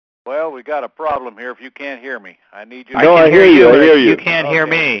Well, we got a problem here. If you can't hear me, I need you. No, I hear you. I hear you. You can't hear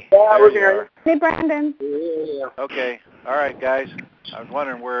me. There you are. Hey, Brandon. Okay. All right, guys. I was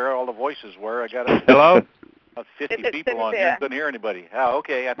wondering where all the voices were. I got Hello? about 50 people on here. Couldn't hear anybody. Oh,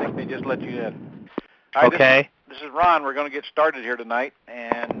 okay. I think they just let you in. All right, Okay. This is Ron. We're going to get started here tonight,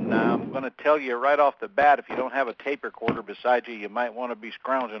 and I'm going to tell you right off the bat, if you don't have a tape recorder beside you, you might want to be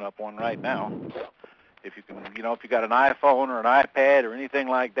scrounging up one right now. If you can, if you got an iPhone or an iPad or anything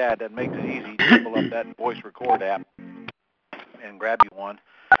like that, that makes it easy to pull up that voice record app and grab you one.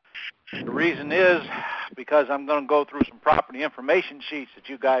 The reason is because I'm going to go through some property information sheets that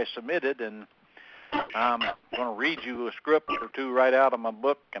you guys submitted, and I'm going to read you a script or two right out of my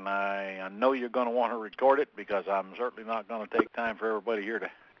book, and I know you're going to want to record it because I'm certainly not going to take time for everybody here to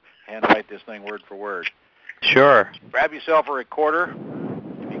handwrite this thing word for word. Sure. Grab yourself a recorder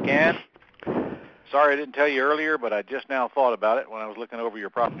if you can. Sorry I didn't tell you earlier, but I just now thought about it when I was looking over your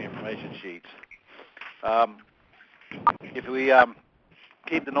property information sheets. If we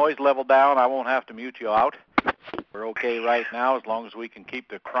keep the noise level down, I won't have to mute you out. We're okay right now as long as we can keep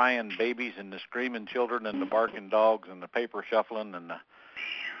the crying babies and the screaming children and the barking dogs and the paper shuffling and the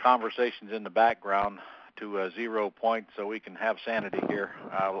conversations in the background to a 0 point so we can have sanity here.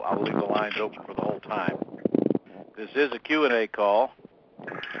 I'll leave the lines open for the whole time. This is a Q&A call,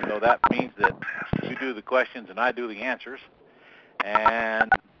 so that means that you do the questions and I do the answers.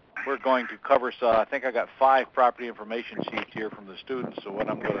 And we're going to cover, I think I got 5 property information sheets here from the students, so what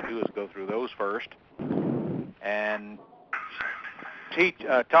I'm going to do is go through those first and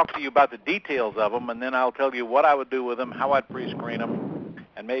talk to you about the details of them, and then I'll tell you what I would do with them, how I'd pre-screen them,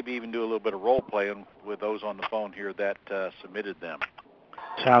 and maybe even do a little bit of role-playing with those on the phone here that submitted them.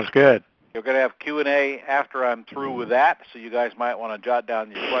 Sounds good. You're going to have Q&A after I'm through with that, so you guys might want to jot down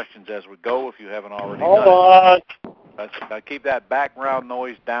your questions as we go if you haven't already done it. Keep that background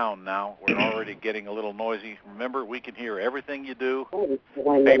noise down now. We're already getting a little noisy. Remember, we can hear everything you do.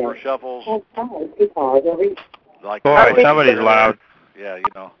 Paper shuffles. Like boy, somebody's loud. Yeah,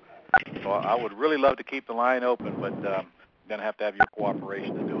 So I would really love to keep the line open, but I'm going to have your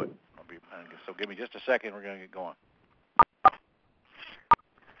cooperation to do it. So give me just a second. We're going to get going.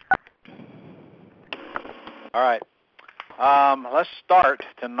 All right. Let's start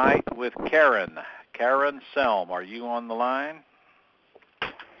tonight with Karen. Karen Selm, are you on the line?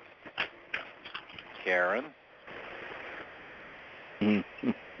 Karen? Well,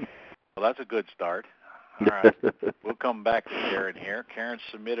 that's a good start. All right. We'll come back to Karen here. Karen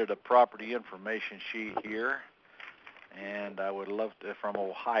submitted a property information sheet here, and I would love to, from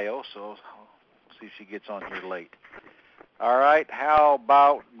Ohio, so I'll see if she gets on here late. All right. How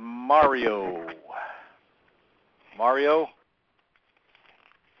about Mario? Mario?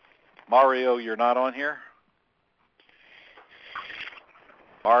 Mario, you're not on here?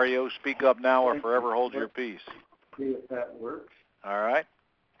 Mario, speak up now or forever hold your peace. See if that works. All right.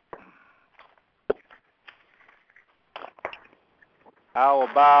 How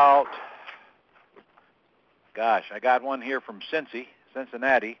about, gosh, I got one here from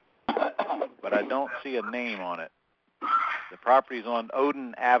Cincinnati, but I don't see a name on it. The property's on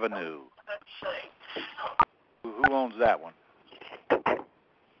Odin Avenue. Who owns that one?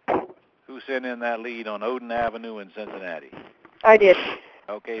 Who sent in that lead on Odin Avenue in Cincinnati? I did.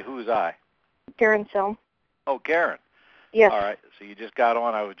 Okay, who's I? Karen Selm. Oh, Karen. Yes. All right, so you just got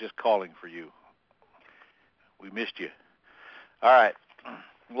on. I was just calling for you. We missed you. All right.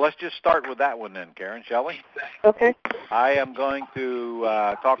 Well, let's just start with that one then, Karen, shall we? Okay. I am going to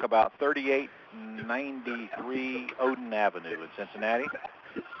talk about 3893 Odin Avenue in Cincinnati.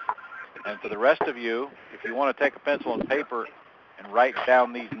 And for the rest of you, if you want to take a pencil and paper and write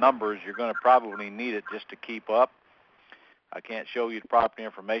down these numbers, you're going to probably need it just to keep up. I can't show you the property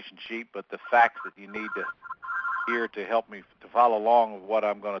information sheet, but the facts that you need to hear to help me to follow along with what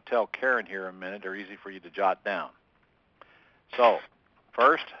I'm going to tell Karen here in a minute are easy for you to jot down. So,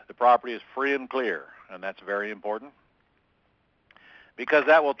 first, the property is free and clear, and that's very important because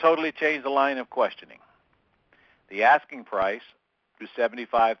that will totally change the line of questioning. The asking price is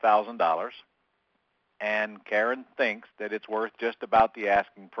 $75,000, and Karen thinks that it's worth just about the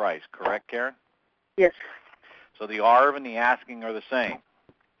asking price. Correct, Karen? Yes. So the ARV and the asking are the same.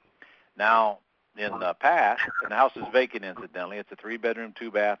 Now, in the past, and the house is vacant, incidentally. It's a 3-bedroom,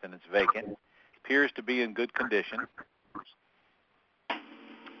 2-bath, and it's vacant. Appears to be in good condition.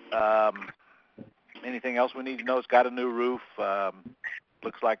 Anything else we need to know? It's got a new roof.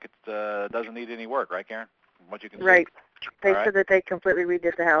 Looks like it doesn't need any work, right, Karen? From what you can see. Right. They right. said that they completely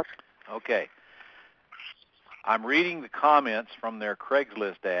redid the house. Okay. I'm reading the comments from their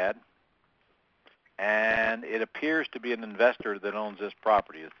Craigslist ad, and it appears to be an investor that owns this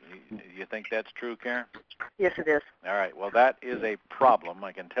property. You think that's true, Karen? Yes, it is. All right. Well, that is a problem.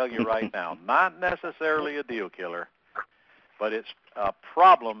 I can tell you right now. Not necessarily a deal killer, but it's a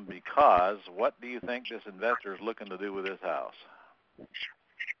problem because what do you think this investor is looking to do with this house?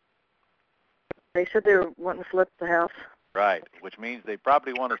 They said they were wanting to flip the house. Right, which means they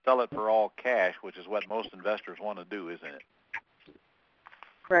probably want to sell it for all cash, which is what most investors want to do, isn't it?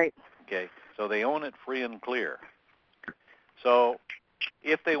 Right. Okay, so they own it free and clear. So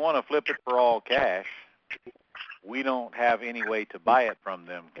if they want to flip it for all cash, we don't have any way to buy it from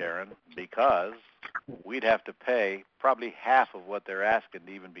them, Karen, because we'd have to pay probably half of what they're asking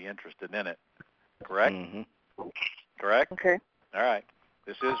to even be interested in it. Correct? Mm-hmm. Correct? Okay. All right.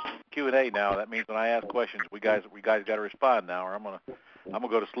 This is Q&A now. That means when I ask questions, we guys got to respond now, or I'm gonna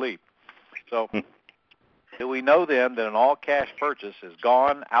go to sleep. So, do we know then that an all-cash purchase is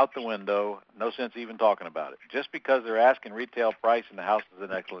gone out the window? No sense even talking about it, just because they're asking retail price and the house is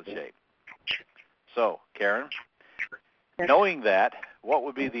in excellent shape. So, Karen, Yes. knowing that, what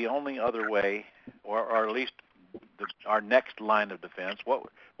would be the only other way, or at least our next line of defense? What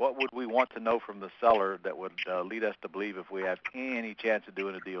would we want to know from the seller that would lead us to believe if we have any chance of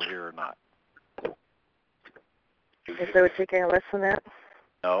doing a deal here or not? If they would take any less than that?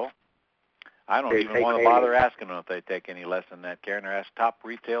 No. I don't They even take want to payment. bother asking them if they take any less than that, Karen. They're asked top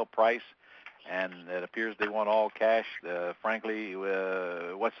retail price, and it appears they want all cash. Frankly,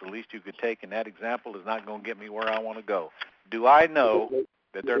 what's the least you could take in that example is not going to get me where I want to go. Do I know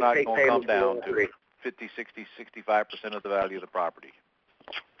that they're not Take going to come payment down for to 50, 60, 65% of the value of the property?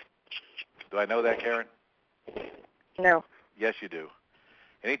 Do I know that, Karen? No. Yes, you do.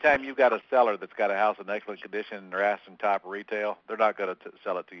 Anytime you've got a seller that's got a house in excellent condition and they're asking top retail, they're not going to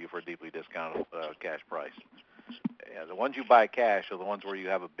sell it to you for a deeply discounted cash price. Yeah, the ones you buy cash are the ones where you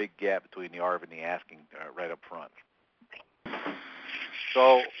have a big gap between the ARV and the asking right up front.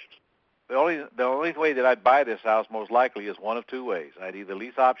 So the only way that I'd buy this house most likely is one of two ways. I'd either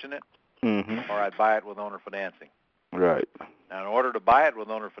lease option it Mm-hmm. or I'd buy it with owner financing. Right. Now, in order to buy it with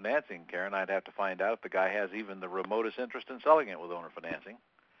owner financing, Karen, I'd have to find out if the guy has even the remotest interest in selling it with owner financing.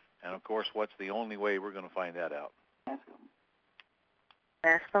 And, of course, what's the only way we're going to find that out?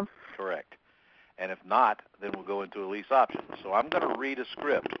 Ask them. Correct. And if not, then we'll go into a lease option. So I'm going to read a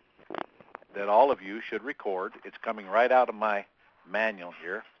script that all of you should record. It's coming right out of my manual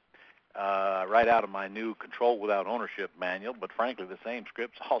here, right out of my new Control Without Ownership manual, but frankly, the same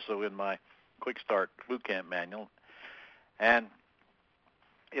script's also in my Quick Start Boot Camp manual. And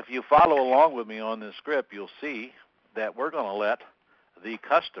if you follow along with me on this script, you'll see that we're going to let the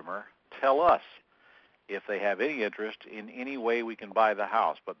customer tell us if they have any interest in any way we can buy the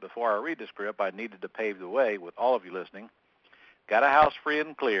house. But before I read the script, I needed to pave the way with all of you listening. Got a house free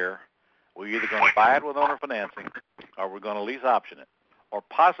and clear. We're either going to buy it with owner financing or we're going to lease option it or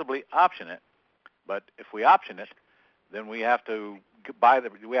possibly option it. But if we option it, then we have to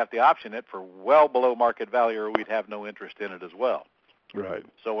option it for well below market value or we'd have no interest in it as well. Right.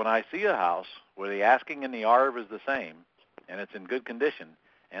 So when I see a house where the asking and the ARV is the same and it's in good condition,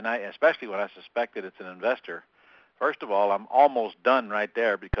 and especially when I suspect that it's an investor, first of all, I'm almost done right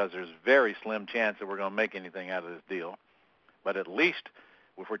there because there's very slim chance that we're going to make anything out of this deal. But at least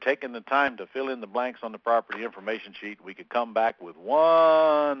if we're taking the time to fill in the blanks on the property information sheet, we could come back with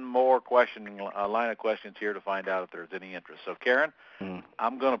one more line of questions here to find out if there's any interest. So, Karen,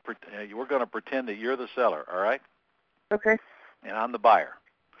 we're going to pretend that you're the seller, all right? Okay. And I'm the buyer.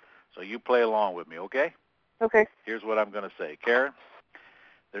 So you play along with me, okay? Okay. Here's what I'm going to say. Karen,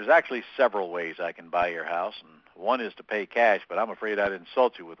 there's actually several ways I can buy your house, and one is to pay cash, but I'm afraid I'd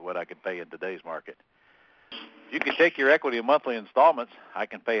insult you with what I could pay in today's market. You can take your equity in monthly installments. I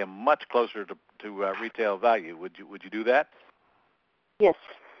can pay them much closer to retail value. Would you do that? Yes.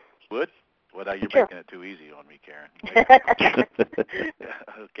 Would? Well, you're Sure. making it too easy on me, Karen.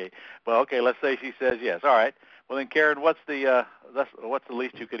 Okay. Well, okay. Let's say she says yes. All right. Well, then, Karen, what's the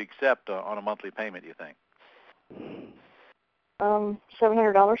least you could accept on a monthly payment? You think?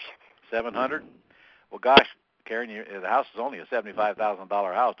 $700. $700. Well, gosh, Karen, the house is only a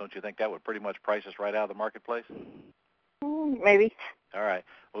 $75,000 house. Don't you think that would pretty much price us right out of the marketplace? Maybe. All right.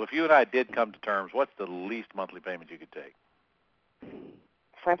 Well, if you and I did come to terms, what's the least monthly payment you could take?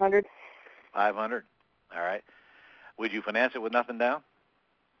 500. 500. All right. Would you finance it with nothing down?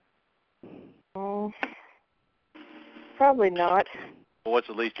 Probably not. Well, what's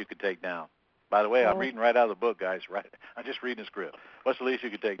the least you could take down? By the way, I'm reading right out of the book, guys. Right. I'm just reading the script. What's the least you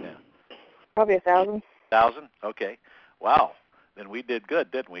could take down? Probably 1,000. 1,000? Okay. Wow. Then we did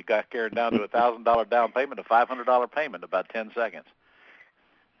good, didn't we? Got Karen down to a $1,000 down payment, a $500 payment, about 10 seconds.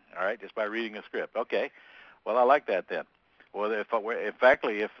 All right, just by reading a script. Okay. Well, I like that then. Well,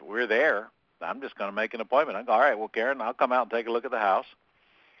 if we're there, I'm just going to make an appointment. I go, all right, well, Karen, I'll come out and take a look at the house.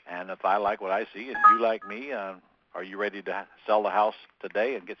 And if I like what I see and you like me, are you ready to sell the house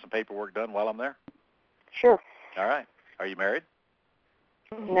today and get some paperwork done while I'm there? Sure. All right. Are you married?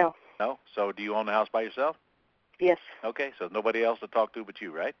 No. No? So do you own the house by yourself? Yes. Okay, so nobody else to talk to but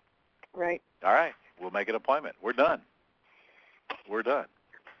you, right? Right. All right. We'll make an appointment. We're done. We're done.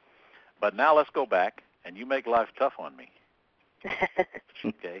 But now let's go back, and you make life tough on me.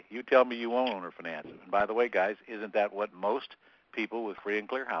 Okay? You tell me you won't owner finance. And by the way, guys, isn't that what most people with free and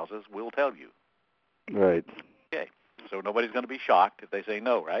clear houses will tell you? Right. Okay. So nobody's going to be shocked if they say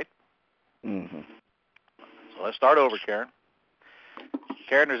no, right? Mm-hmm. So let's start over, Karen.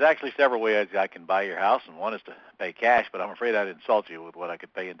 Karen, there's actually several ways I can buy your house, and one is to pay cash, but I'm afraid I'd insult you with what I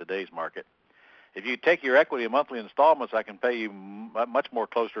could pay in today's market. If you take your equity in monthly installments, I can pay you much more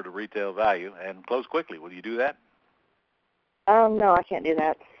closer to retail value and close quickly. Will you do that? No, I can't do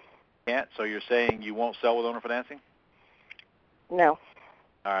that. Can't? So you're saying you won't sell with owner financing? No.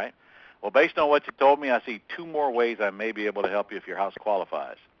 All right. Well, based on what you told me, I see two more ways I may be able to help you if your house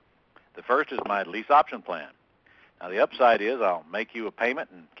qualifies. The first is my lease option plan. Now, the upside is I'll make you a payment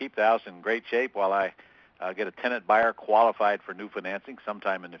and keep the house in great shape while I get a tenant buyer qualified for new financing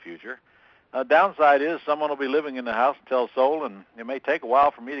sometime in the future. Downside is someone will be living in the house until sold, and it may take a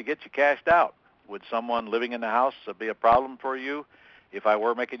while for me to get you cashed out. Would someone living in the house be a problem for you if I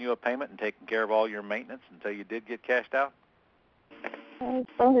were making you a payment and taking care of all your maintenance until you did get cashed out? As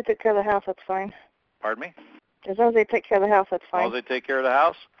long as they take care of the house, that's fine. Pardon me? As long as they take care of the house, that's As fine. long as they take care of the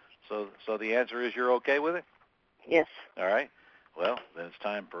house? So the answer is you're okay with it? Yes. All right. Well, then it's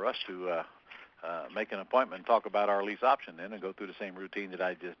time for us to make an appointment and talk about our lease option then and go through the same routine that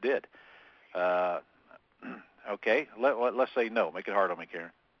I just did. Okay, let's say no. Make it hard on me,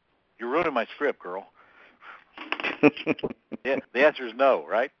 Karen. You're ruining my script, girl. Yeah, the answer is no,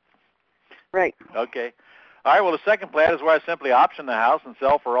 right? Right. Okay. All right, well, the second plan is where I simply option the house and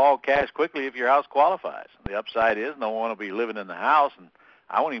sell for all cash quickly if your house qualifies. The upside is no one will be living in the house, and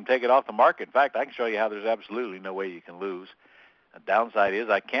I won't even take it off the market. In fact, I can show you how there's absolutely no way you can lose. The downside is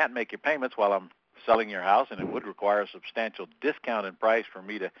I can't make your payments while I'm selling your house, and it would require a substantial discount in price for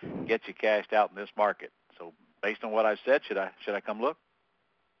me to get you cashed out in this market. So based on what I've said, should I come look?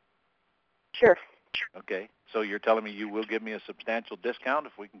 Sure. Okay. So you're telling me you will give me a substantial discount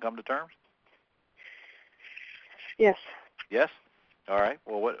if we can come to terms? Yes. Yes? All right.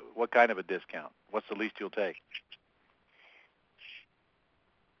 Well, what kind of a discount? What's the least you'll take?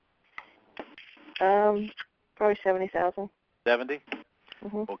 Probably 70,000. 70?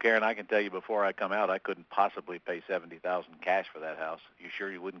 Mhm. Well, Karen, I can tell you before I come out, I couldn't possibly pay $70,000 cash for that house. You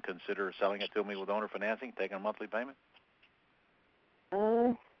sure you wouldn't consider selling it to me with owner financing, taking a monthly payment?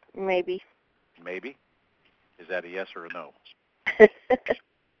 Maybe. Maybe. Is that a yes or a no?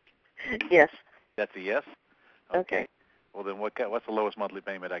 Yes. That's a yes? Okay. Well, then what's the lowest monthly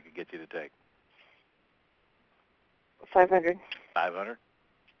payment I could get you to take? 500. 500?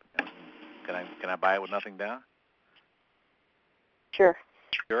 Can I buy it with nothing down? Sure.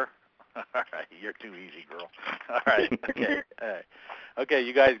 Sure. All right, you're too easy, girl. All right. Okay. All right. Okay,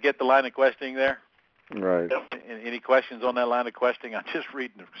 you guys get the line of questioning there? Right. Any questions on that line of questioning? I'm just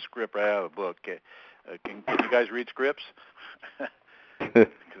reading the script right out of the book. Can you guys read scripts? Because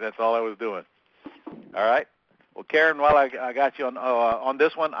that's all I was doing. All right. Well, Karen, while I got you on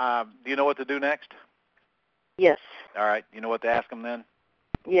this one, do you know what to do next? Yes. All right. You know what to ask them then?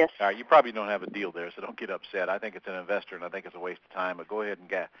 Yes. All right. You probably don't have a deal there, so don't get upset. I think it's an investor, and I think it's a waste of time. But go ahead and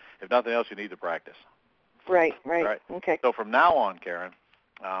if nothing else, you need to practice. Right. Right. All right. Okay. So from now on, Karen,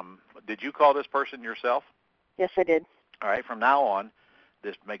 did you call this person yourself? Yes, I did. All right. From now on,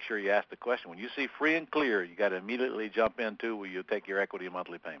 just make sure you ask the question. When you see free and clear, you got to immediately jump into will you take your equity and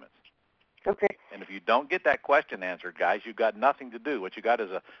monthly payments. Okay. And if you don't get that question answered, guys, you've got nothing to do. What you got is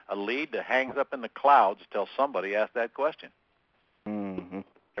a lead that hangs up in the clouds till somebody asks that question. Mm-hmm.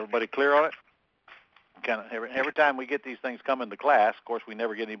 Everybody clear on it? Every time we get these things come into class, of course, we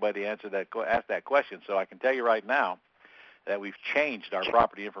never get anybody to ask that question. So I can tell you right now that we've changed our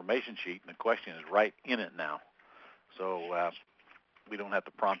property information sheet, and the question is right in it now. So we don't have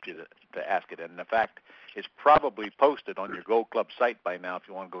to prompt you to ask it. And in fact, it's probably posted on your Gold Club site by now if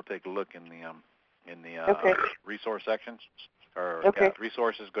you want to go take a look in the Okay. resource sections or Okay.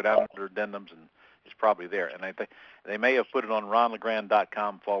 resources. Go down under addendums, and it's probably there. And I think they may have put it on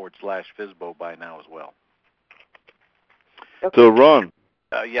ronlegrand.com/FSBO by now as well. Okay. So Ron.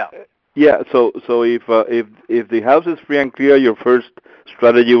 Yeah. Yeah. So if the house is free and clear, your first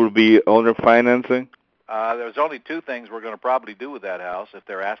strategy will be owner financing. There's only two things we're going to probably do with that house if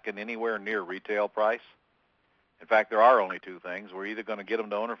they're asking anywhere near retail price. In fact, there are only two things. We're either going to get them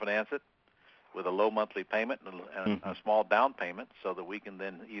to owner finance it with a low monthly payment and a small down payment so that we can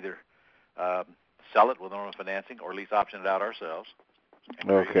then either sell it with owner financing or lease option it out ourselves.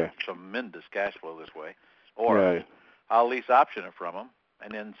 And create tremendous cash flow this way. Or I'll lease option it from them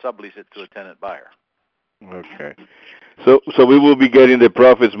and then sublease it to a tenant buyer. Okay. So we will be getting the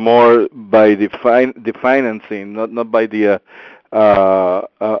profits more by the financing, not by the.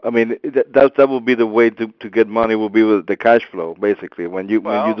 I mean, that will be the way to get money. Will be with the cash flow, basically. When you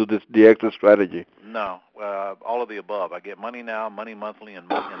do the exit strategy. No, all of the above. I get money now, money monthly, and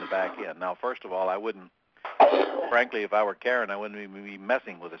money in the back end. Now, first of all, I wouldn't. Frankly, if I were Karen, I wouldn't even be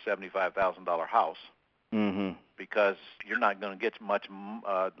messing with a $75,000 house. Mm-hmm. Because you're not going to get much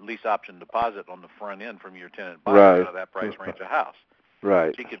lease option deposit on the front end from your tenant buyer out of that price range of house.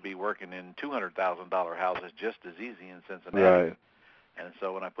 Right. She could be working in $200,000 houses just as easy in Cincinnati. Right. And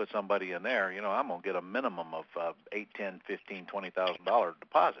so when I put somebody in there, I'm going to get a minimum of $8, $10, $15, $20,000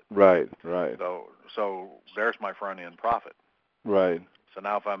 deposit. Right. So there's my front end profit. Right. So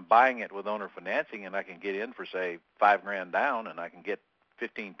now if I'm buying it with owner financing and I can get in for say $5,000 down and I can get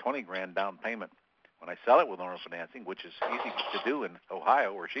 $15, $20,000 down payment when I sell it with owner financing, which is easy to do in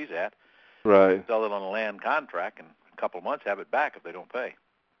Ohio where she's at, right? Sell it on a land contract and a couple of months have it back if they don't pay.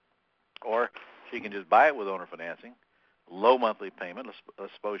 Or she can just buy it with owner financing, low monthly payment.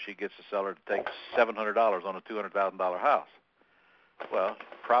 Let's suppose she gets the seller to take $700 on a $200,000 house. Well,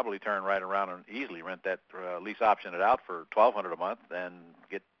 probably turn right around and easily rent that lease option it out for $1,200 a month and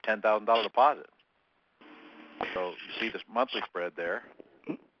get $10,000 deposit. So you see this monthly spread there.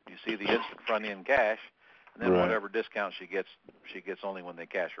 You see the instant front end cash, and then whatever discount she gets only when they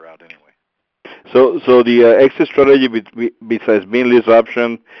cash her out anyway. So the exit strategy besides being lease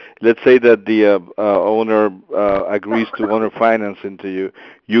option, let's say that the owner agrees to owner financing to you,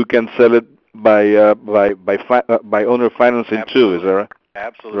 you can sell it by owner financing too. Is that right?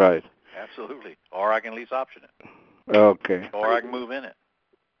 Absolutely. Right. Absolutely. Or I can lease option it. Okay. Or I can move in it.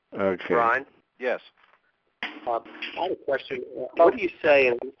 Okay. Ron? Yes. I have a question. What do you say,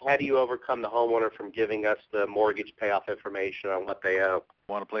 and how do you overcome the homeowner from giving us the mortgage payoff information on what they owe?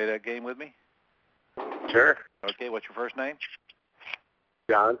 Want to play that game with me? Sure. Okay, what's your first name?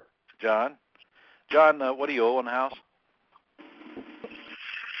 John. John, what do you owe on the house?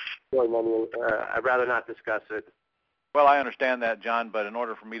 I'd rather not discuss it. Well, I understand that, John, but in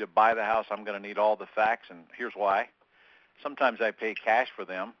order for me to buy the house, I'm going to need all the facts, and here's why. Sometimes I pay cash for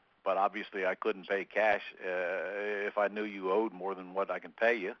them, but obviously I couldn't pay cash if I knew you owed more than what I can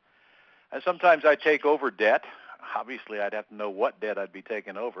pay you. And sometimes I take over debt. Obviously, I'd have to know what debt I'd be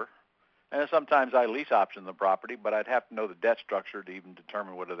taking over. And sometimes I lease option the property, but I'd have to know the debt structure to even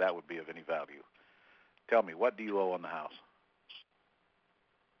determine whether that would be of any value. Tell me, what do you owe on the house?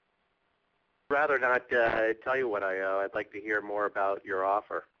 Rather not tell you what I owe. I'd like to hear more about your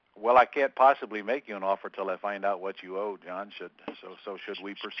offer. Well, I can't possibly make you an offer till I find out what you owe, John. Should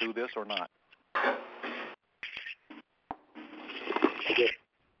we pursue this or not? I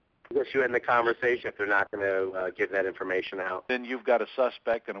guess you end the conversation if they're not going to give that information out. Then you've got a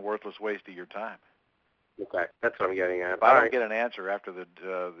suspect and a worthless waste of your time. Okay, that's what I'm getting at. If I don't get an answer after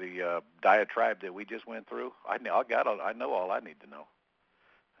the diatribe that we just went through, I know all I need to know.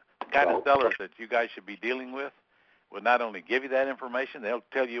 The kind of sellers that you guys should be dealing with will not only give you that information, they'll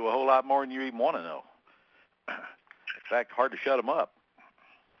tell you a whole lot more than you even want to know. In fact, hard to shut them up.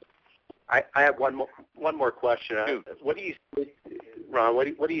 I have one more question. What do you, Ron?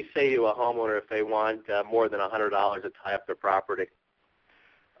 What do you say to a homeowner if they want more than $100 to tie up their property?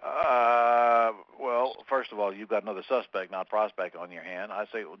 Well, first of all, you've got another suspect, not prospect, on your hand. I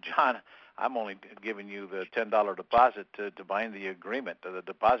say, well, John, I'm only giving you the $10 deposit to bind the agreement. The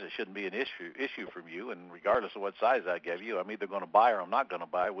deposit shouldn't be an issue from you, and regardless of what size I give you, I'm either going to buy or I'm not going to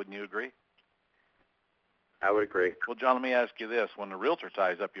buy. Wouldn't you agree? I would agree. Well, John, let me ask you this. When the realtor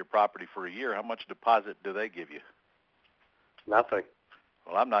ties up your property for a year, how much deposit do they give you? Nothing.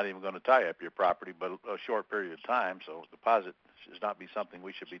 Well, I'm not even going to tie up your property, but a short period of time, so deposit should not be something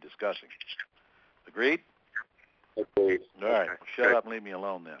we should be discussing. Agreed? Agreed. All right. Well, shut up and leave me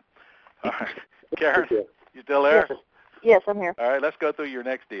alone then. All right. Karen, you still there? Yes, I'm here. All right, let's go through your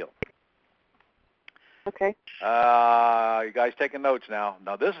next deal. Okay. You guys taking notes now.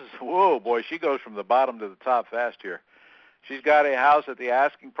 Now this is, whoa, boy, she goes from the bottom to the top fast here. She's got a house that the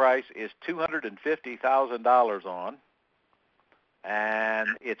asking price is $250,000 on, and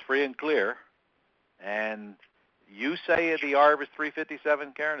it's free and clear. And you say the ARV is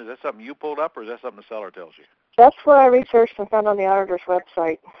 $357,000, Karen? Is that something you pulled up, or is that something the seller tells you? That's what I researched and found on the auditor's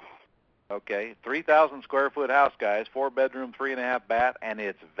website. Okay, 3,000 square foot house, guys, 4-bedroom, 3.5 bath, and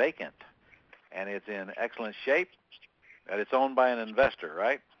it's vacant, and it's in excellent shape, and it's owned by an investor,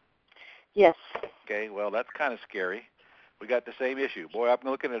 right? Yes. Okay, well, that's kind of scary. We got the same issue. Boy, I'm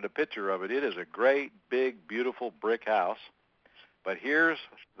looking at a picture of it. It is a great, big, beautiful brick house, but here's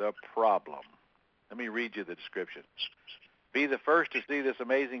the problem. Let me read you the description. Be the first to see this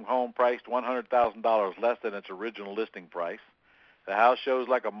amazing home priced $100,000 less than its original listing price. The house shows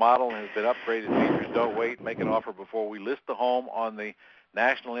like a model and has been upgraded. Features don't wait. Make an offer before we list the home on the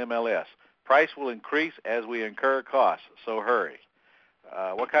national MLS. Price will increase as we incur costs, so hurry.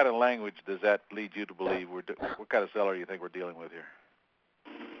 What kind of language does that lead you to believe? What kind of seller do you think we're dealing with here?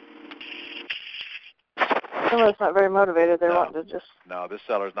 Someone's not very motivated. They're No. wanting to just... No, this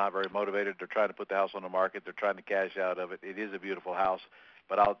seller's not very motivated. They're trying to put the house on the market. They're trying to cash out of it. It is a beautiful house,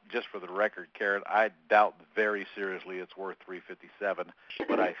 but just for the record, Karen, I doubt very seriously it's worth $357.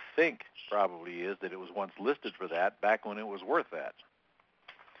 What I think probably is that it was once listed for that back when it was worth that.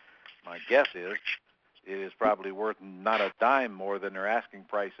 My guess is it is probably worth not a dime more than their asking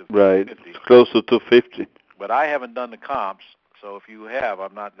price of Right. $250. Close to 250. But I haven't done the comps, so if you have,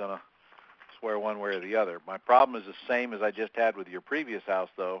 I'm not going to swear one way or the other. My problem is the same as I just had with your previous house,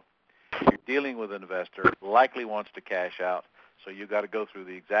 though. You're dealing with an investor, likely wants to cash out, so you've got to go through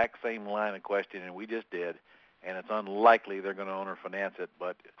the exact same line of questioning we just did, and it's unlikely they're going to owner finance it,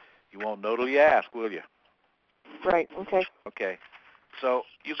 but you won't know till you ask, will you? Right, okay. Okay. So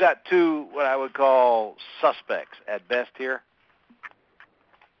you've got two what I would call suspects at best here,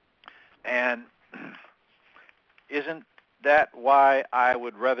 and isn't that why I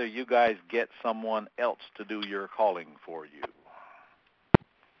would rather you guys get someone else to do your calling for you,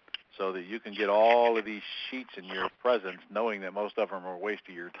 so that you can get all of these sheets in your presence, knowing that most of them are a waste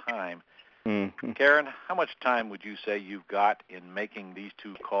of your time. Mm-hmm. Karen, how much time would you say you've got in making these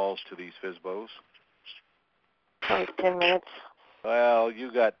two calls to these FSBOs? Probably 10 minutes. Well,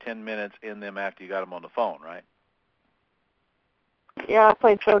 you got 10 minutes in them after you got them on the phone, right? Yeah, I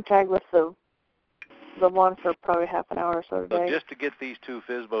played phone tag with the one for probably half an hour or so So today. just to get these two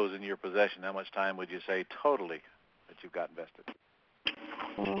FSBOs in your possession, how much time would you say totally that you've got invested?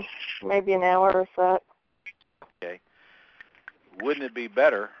 Maybe an hour or so. Okay. Wouldn't it be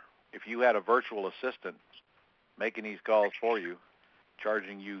better if you had a virtual assistant making these calls for you,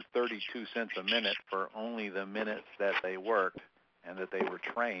 charging you 32 cents a minute for only the minutes that they worked, and that they were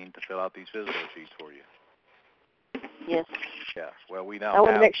trained to fill out these FSBO sheets for you? Yes. Yeah. Well, we now I want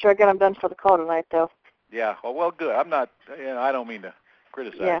to have... make sure I get them done for the call tonight, though. Yeah. Well, good. I'm not, I don't mean to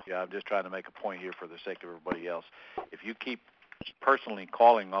criticize Yeah. you. I'm just trying to make a point here for the sake of everybody else. If you keep personally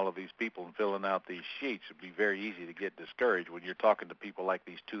calling all of these people and filling out these sheets, it'd be very easy to get discouraged when you're talking to people like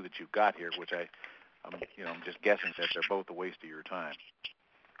these two that you've got here, which I'm just guessing that they're both a waste of your time.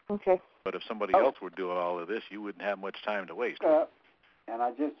 Okay. But if somebody else were doing all of this, you wouldn't have much time to waste. And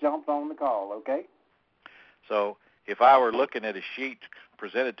I just jumped on the call, okay? So if I were looking at a sheet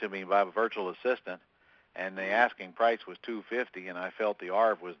presented to me by a virtual assistant, and the asking price was $250, and I felt the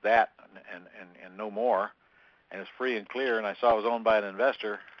ARV was that and no more, and it's free and clear, and I saw it was owned by an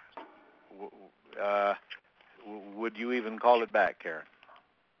investor, would you even call it back, Karen?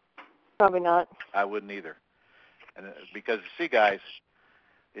 Probably not. I wouldn't either. And because, see, guys,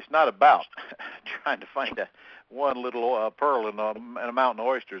 it's not about trying to find one little pearl in a mountain of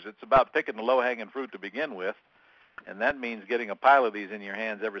oysters. It's about picking the low-hanging fruit to begin with, and that means getting a pile of these in your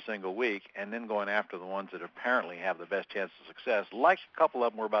hands every single week and then going after the ones that apparently have the best chance of success, like a couple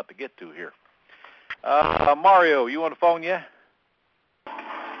of them we're about to get to here. Mario, you on the phone yet?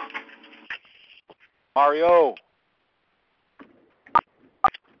 Mario.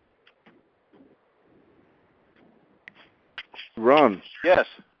 Ron. Yes.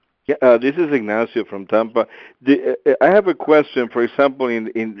 Yeah, this is Ignacio from Tampa. I have a question. For example,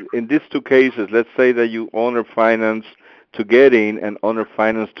 in these two cases, let's say that you owner finance to get in and owner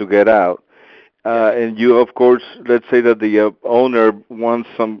finance to get out. And you, of course, let's say that the owner wants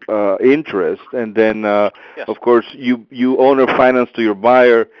some interest, and then, of course, you owner finance to your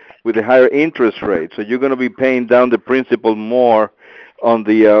buyer with a higher interest rate. So you're going to be paying down the principal more on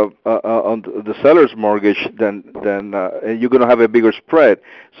the seller's mortgage than and you're going to have a bigger spread.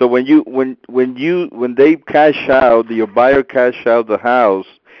 So when they cash out, your buyer cash out the house,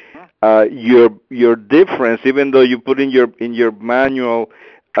 your difference, even though you put in your manual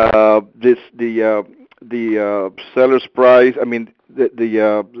the seller's price, I mean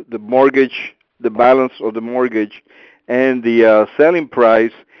the mortgage, the balance of the mortgage, and the selling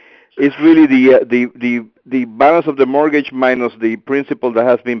price is really the balance of the mortgage minus the principal that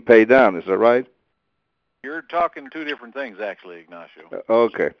has been paid down. Is that right? You're talking two different things, actually, Ignacio.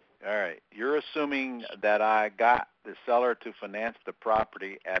 Okay. All right. You're assuming that I got the seller to finance the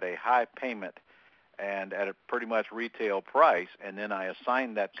property at a high payment and at a pretty much retail price, and then I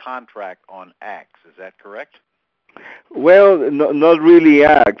assigned that contract on Axe. Is that correct? Well, not really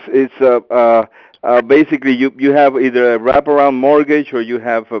acts. It's basically you have either a wraparound mortgage or you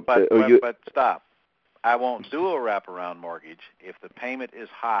have a. But stop. I won't do a wraparound mortgage if the payment is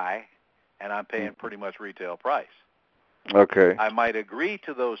high and I'm paying pretty much retail price. Okay. I might agree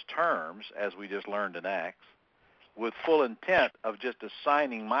to those terms, as we just learned in Axe, with full intent of just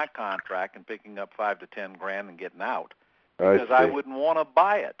assigning my contract and picking up $5 to $10,000 and getting out, because I wouldn't want to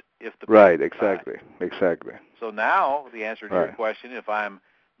buy it if the right. payment was high. Exactly. So now the answer to your question, if I'm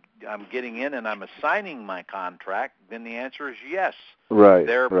getting in and I'm assigning my contract, then the answer is yes. Right.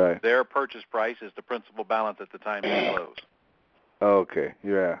 Their purchase price is the principal balance at the time they close. Okay.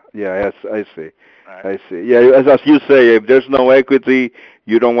 Yeah. Yes, I see. Right. I see. Yeah, as you say, if there's no equity,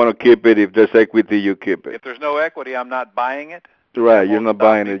 you don't want to keep it. If there's equity, you keep it. If there's no equity, I'm not buying it. Right. You're not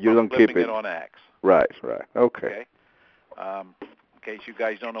buying it. You don't keep it. On Axe. Right. Okay. In case you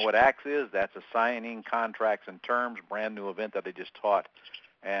guys don't know what Axe is, that's assigning contracts and terms, brand new event that they just taught.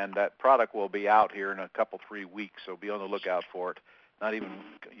 And that product will be out here in a couple, 3 weeks, so be on the lookout for it.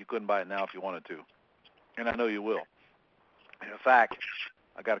 You couldn't buy it now if you wanted to. And I know you will. And in fact,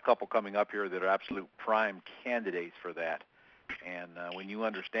 I got a couple coming up here that are absolute prime candidates for that. And when you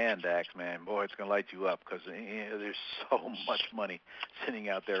understand Axe, man, boy, it's going to light you up, because there's so much money sitting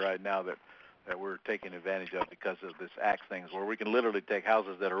out there right now that we're taking advantage of because of this Axe things, where we can literally take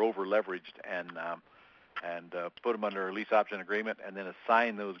houses that are over-leveraged and put them under a lease option agreement and then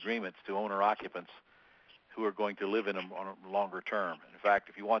assign those agreements to owner-occupants who are going to live in them on a longer term. In fact,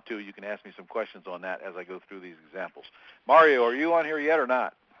 if you want to, you can ask me some questions on that as I go through these examples. Mario, are you on here yet or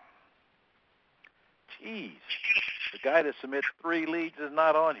not? Jeez. The guy that submits 3 leads is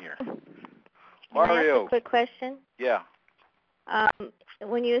not on here. Mario. Can I ask a quick question? Yeah.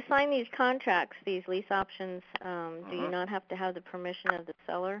 When you assign these contracts, these lease options, do you not have to have the permission of the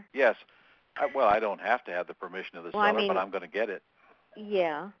seller? Yes. I don't have to have the permission of the seller, but I'm going to get it.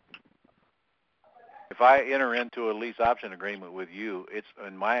 Yeah. If I enter into a lease option agreement with you, it's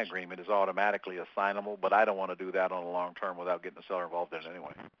in my agreement is automatically assignable, but I don't want to do that on a long term without getting the seller involved in it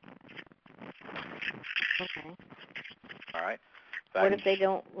anyway. Okay. All right. What if they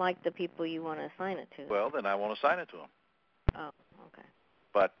don't like the people you want to assign it to? Well, then I won't assign it to them. Oh, okay.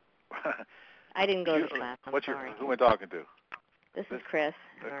 But I didn't go to class. Sorry. Who am I talking to? This is Chris.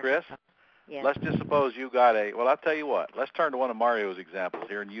 Chris? Yeah. Let's just suppose you got I'll tell you what. Let's turn to one of Mario's examples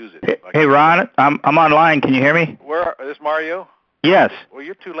here and use it. Hey, Ron, I'm online. Can you hear me? Is this Mario? Yes. Well,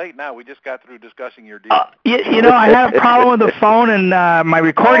 you're too late now. We just got through discussing your deal. You know, I had a problem with the phone, and my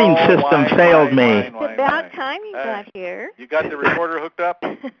recording system failed me. It's about time you got here. You got the recorder hooked up?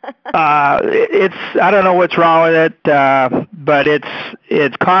 I don't know what's wrong with it, but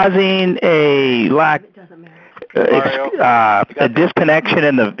it's causing a lack. A disconnection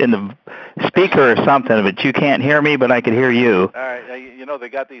in the speaker or something, but you can't hear me, but I can hear you. All right. You know they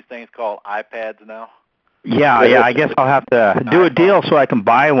got these things called iPads now. Yeah. I guess I'll have to do a deal so I can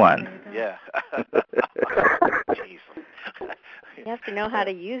buy one. Yeah. Jeez. You have to know how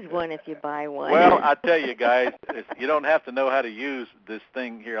to use one if you buy one. Well, I tell you guys, you don't have to know how to use this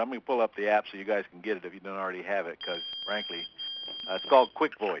thing here. I'm going to pull up the app so you guys can get it if you don't already have it, because frankly, it's called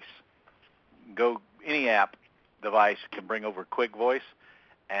Quick Voice. Go any app device can bring over Quick Voice,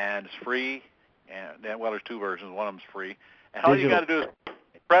 and it's free. And there's 2 versions. One of them's free. And all you got to do is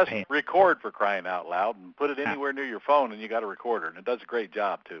press record, for crying out loud, and put it anywhere near your phone, and you got a recorder, and it does a great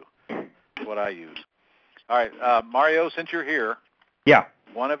job too. That's what I use. All right, Mario, since you're here,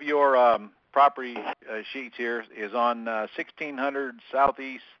 one of your property sheets here is on 1600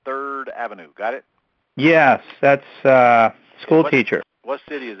 Southeast 3rd Avenue. Got it? Yes, that's school teacher. What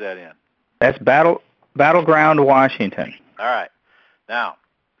city is that in? That's Battleground, Washington. All right. Now,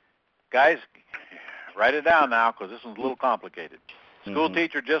 guys, write it down now, because this one's a little complicated. School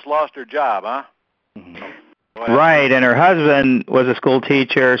teacher just lost her job, huh? Right, and her husband was a school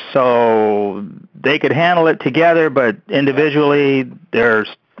teacher, so they could handle it together, but individually, they're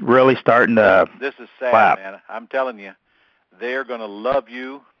really starting to This is sad, flap. Man. I'm telling you, they're going to love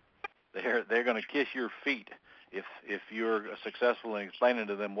you. They're going to kiss your feet if you're successful in explaining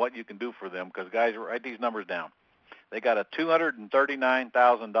to them what you can do for them, because, guys, write these numbers down. They got a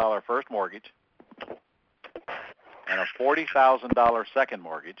 $239,000 first mortgage and a $40,000 second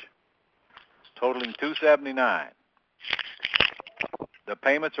mortgage, totaling $279,000. The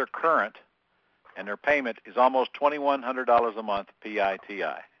payments are current, and their payment is almost $2,100 a month, PITI.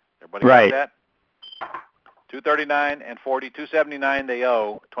 Everybody got that? $239 and $40, $279 they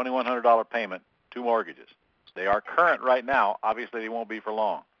owe, $2,100 payment, 2 mortgages. They are current right now. Obviously, they won't be for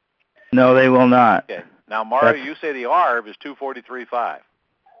long. No, they will not. Okay. Now, Mario, you say the ARV is $243.5.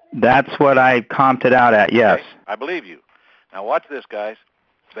 That's what I comped it out at, yes. Okay, I believe you. Now, watch this, guys.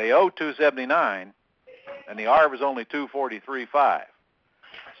 They owe $279, and the ARV is only $243.5.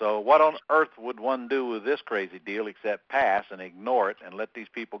 So what on earth would one do with this crazy deal except pass and ignore it and let these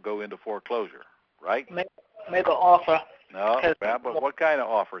people go into foreclosure, right? Make an offer. No, but what kind of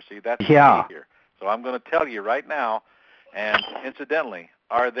offer? See, that's the key here. So I'm going to tell you right now, and incidentally,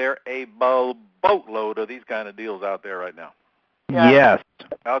 are there a boatload of these kind of deals out there right now? Yes.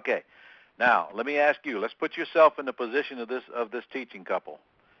 Okay. Now, let me ask you, let's put yourself in the position of this teaching couple.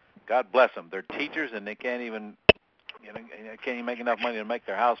 God bless them. They're teachers, and they can't even make enough money to make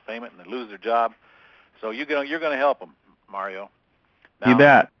their house payment, and they lose their job. So you're going to help them, Mario. Now, you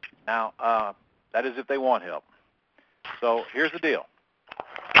bet. Now, that is if they want help. So here's the deal.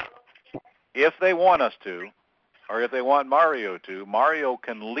 If they want us to, or if they want Mario to, Mario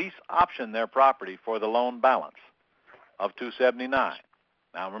can lease option their property for the loan balance of $279.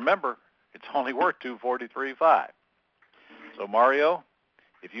 Now remember, it's only worth $243.5. So Mario,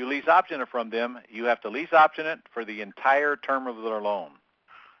 if you lease option it from them, you have to lease option it for the entire term of their loan,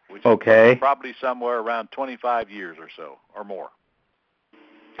 which is probably somewhere around 25 years or so, or more.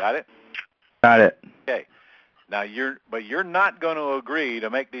 Got it? Got it. Okay. Now you're not going to agree to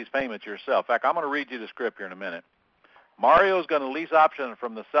make these payments yourself. In fact, I'm going to read you the script here in a minute. Mario's going to lease option it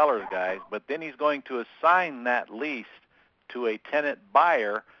from the sellers, guys, but then he's going to assign that lease to a tenant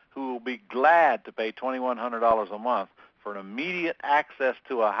buyer who will be glad to pay $2,100 a month for an immediate access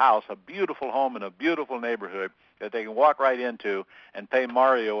to a house, a beautiful home in a beautiful neighborhood that they can walk right into and pay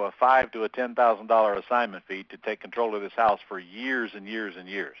Mario a $5,000 to a $10,000 assignment fee to take control of this house for years and years and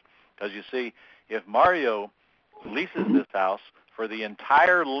years. Because you see, if Mario leases this house for the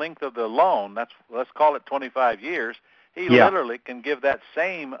entire length of the loan, let's call it 25 years, he literally can give that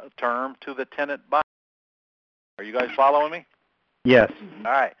same term to the tenant buyer. Are you guys following me? Yes.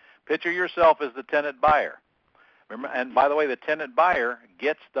 All right. Picture yourself as the tenant buyer. Remember, and by the way, the tenant buyer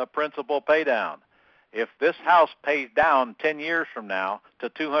gets the principal pay down. If this house pays down 10 years from now to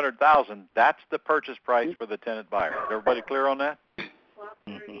 $200,000, that's the purchase price for the tenant buyer. Is everybody clear on that?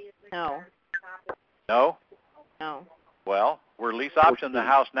 No. No? No. Well, we're lease optioning the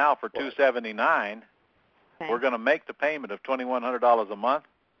house now for $279. Okay. We're going to make the payment of $2,100 a month,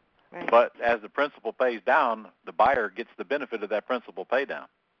 Right. but as the principal pays down, the buyer gets the benefit of that principal pay down.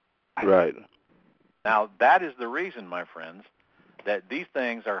 Right. Now, that is the reason, my friends, that these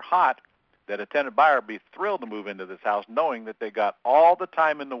things are hot, that a tenant buyer would be thrilled to move into this house knowing that they got all the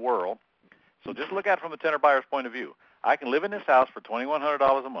time in the world. So just look at it from the tenant buyer's point of view. I can live in this house for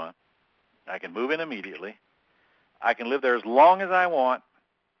 $2,100 a month. I can move in immediately. I can live there as long as I want.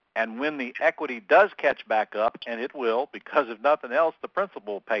 And when the equity does catch back up, and it will, because if nothing else, the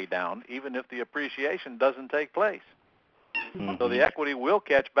principal will pay down, even if the appreciation doesn't take place. Mm-hmm. So the equity will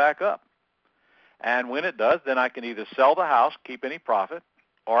catch back up. And when it does, then I can either sell the house, keep any profit,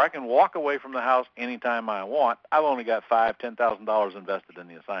 or I can walk away from the house anytime I want. I've only got $5,000, $10,000 invested in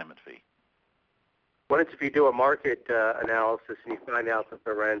the assignment fee. What if you do a market analysis and you find out that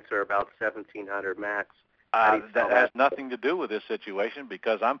the rents are about $1,700 max? That has nothing to do with this situation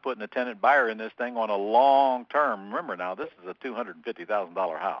because I'm putting a tenant buyer in this thing on a long term. Remember now, this is a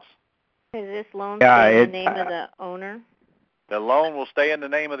 $250,000 house. Is this loan stay in the name of the owner? The loan will stay in the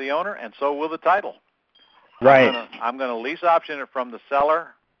name of the owner, and so will the title. Right. I'm going to lease option it from the seller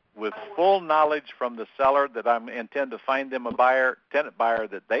with full knowledge from the seller that I intend to find them a tenant buyer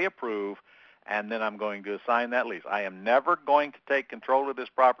that they approve, and then I'm going to assign that lease. I am never going to take control of this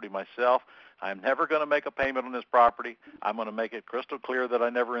property myself. I'm never going to make a payment on this property. I'm going to make it crystal clear that I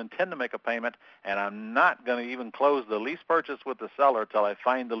never intend to make a payment, and I'm not going to even close the lease purchase with the seller until I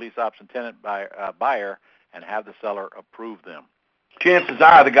find the lease option tenant buyer and have the seller approve them. Chances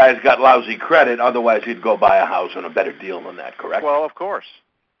are the guy's got lousy credit, otherwise he'd go buy a house on a better deal than that, correct? Well, of course.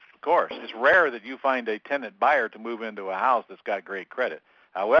 Of course. It's rare that you find a tenant buyer to move into a house that's got great credit.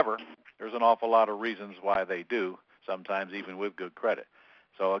 However, there's an awful lot of reasons why they do, sometimes even with good credit.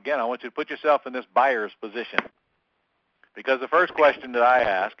 So, again, I want you to put yourself in this buyer's position. Because the first question that I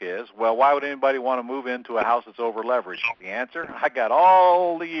ask is, well, why would anybody want to move into a house that's over-leveraged? The answer, I got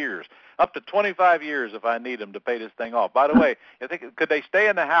all the years, up to 25 years if I need them to pay this thing off. By the way, could they stay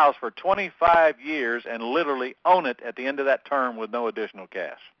in the house for 25 years and literally own it at the end of that term with no additional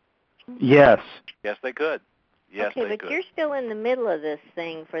cash? Yes. Yes, they could. Yes, okay, they but could. You're still in the middle of this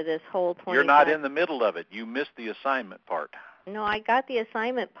thing for this whole 25. You're not in the middle of it. You missed the assignment part. No, I got the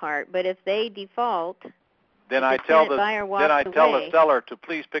assignment part, but if they default... Then I The tell tenant buyer walks then I tell the away. seller to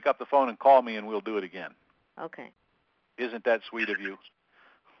please pick up the phone and call me, and we'll do it again. Okay. Isn't that sweet of you?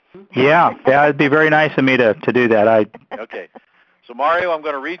 Yeah, it'd be very nice of me to do that. Okay. So Mario, I'm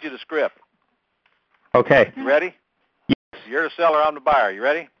going to read you the script. Okay. You ready? Yes. You're the seller, I'm the buyer. You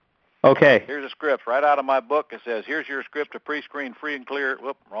ready? Okay. Here's a script right out of my book. It says, here's your script to pre-screen free and clear.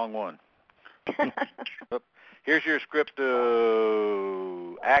 Whoop, wrong one. Whoop. Here's your script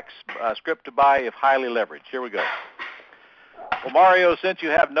to script to buy if highly leveraged. Here we go. Well, Mario, since you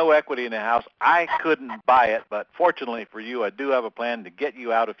have no equity in the house, I couldn't buy it, but fortunately for you, I do have a plan to get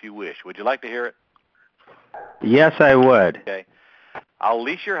you out if you wish. Would you like to hear it? Yes, I would. Okay. I'll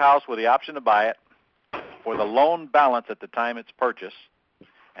lease your house with the option to buy it for the loan balance at the time it's purchased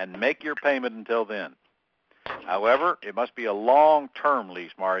and make your payment until then. However, it must be a long-term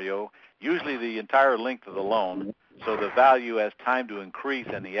lease, Mario, usually the entire length of the loan, so the value has time to increase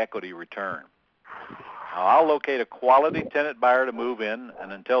and the equity return. Now, I'll locate a quality tenant buyer to move in,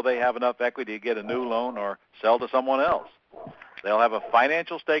 and until they have enough equity to get a new loan or sell to someone else. They'll have a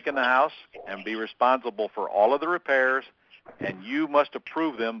financial stake in the house and be responsible for all of the repairs, and you must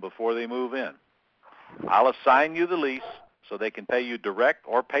approve them before they move in. I'll assign you the lease so they can pay you direct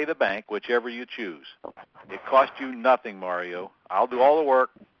or pay the bank, whichever you choose. It costs you nothing, Mario. I'll do all the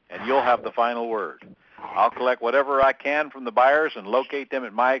work, and you'll have the final word. I'll collect whatever I can from the buyers and locate them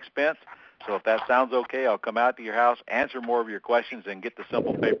at my expense. So if that sounds okay, I'll come out to your house, answer more of your questions, and get the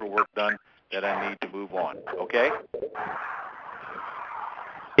simple paperwork done that I need to move on. Okay?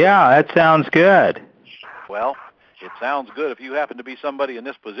 Yeah, that sounds good. Well, it sounds good if you happen to be somebody in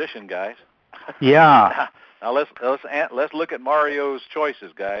this position, guys. Yeah. Now let's look at Mario's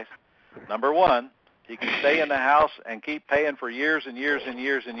choices, guys. Number one, he can stay in the house and keep paying for years and years and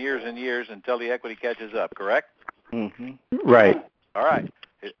years and years and years until the equity catches up. Correct? Mm-hmm. Right. All right.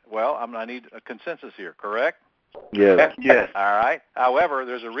 Well, I need a consensus here. Correct? Yes. Yes. All right. However,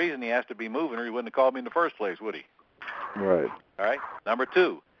 there's a reason he has to be moving, or he wouldn't have called me in the first place, would he? Right. All right. Number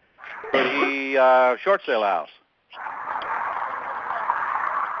two, could he short sale a house?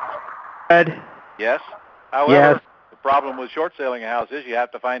 Good. Yes. However, Yes. the problem with short selling a house is you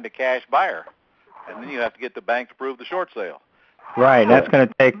have to find a cash buyer, and then you have to get the bank to approve the short sale. Right. That's going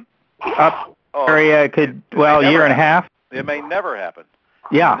to take up Oh, area could it may year never and a half. It may never happen.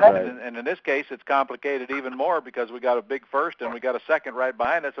 Yeah. Right. And in this case, it's complicated even more because we got a big first and we got a second right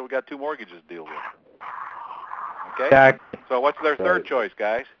behind it, so we got two mortgages to deal with. Okay? Exactly. So what's their third Right. choice,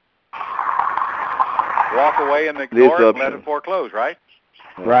 guys? Walk away and ignore it and let option. it foreclose, right?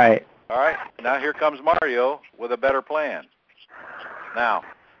 Right. All right. Now here comes Mario with a better plan. Now,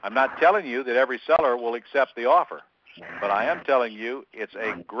 I'm not telling you that every seller will accept the offer, but I am telling you it's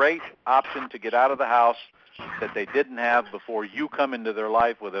a great option to get out of the house that they didn't have before you come into their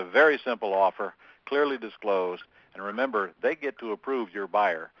life with a very simple offer, clearly disclosed. And remember, they get to approve your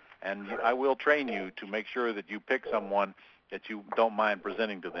buyer. And I will train you to make sure that you pick someone that you don't mind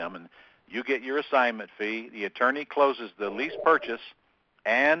presenting to them. And you get your assignment fee. The attorney closes the lease purchase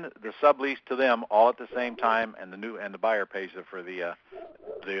and the sublease to them all at the same time, and the buyer pays for the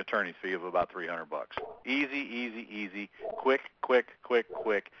attorney's fee of about $300. Easy, easy, easy. Quick.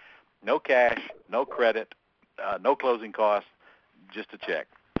 No cash, no credit, no closing costs, just a check.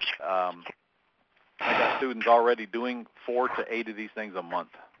 I got students already doing 4 to 8 of these things a month.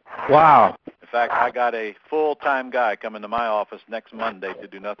 Wow. In fact, I got a full-time guy coming to my office next Monday to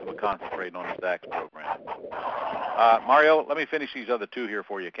do nothing but concentrate on his tax program. Mario, let me finish these other two here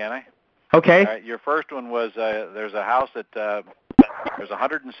for you, can I? Okay. All right, your first one was there's a house that there's a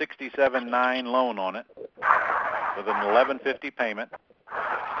 $167,900 loan on it with an $1,150 payment.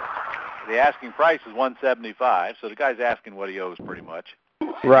 The asking price is $175, so the guy's asking what he owes pretty much.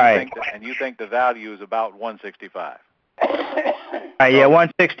 Right. You think the value is about $165. Yeah,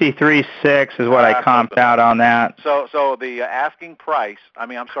 163.6 is what I comped out on that. So the asking price,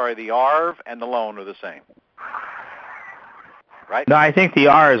 the ARV and the loan are the same, right? No, I think the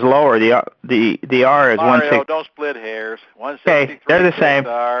R is lower. The R is Mario, 160. don't split hairs. Okay, they're the same.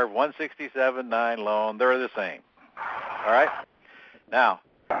 ARV, 167.9 loan, they're the same. All right. Now,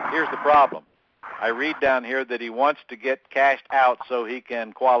 here's the problem. I read down here that he wants to get cashed out so he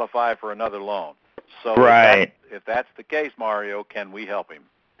can qualify for another loan. So Right. if that's the case, Mario, can we help him?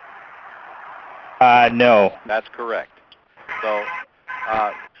 No. That's correct. So,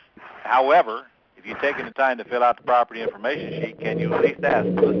 however, if you've taken the time to fill out the property information sheet, can you at least ask,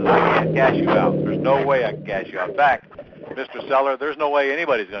 listen, I can't cash you out. There's no way I can cash you out. In fact, Mr. Seller, there's no way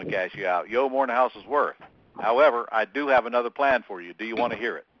anybody's going to cash you out. You owe more than the house is worth. However, I do have another plan for you. Do you want to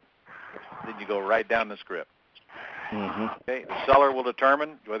hear it? Then you go right down the script. Mm-hmm. Okay, the seller will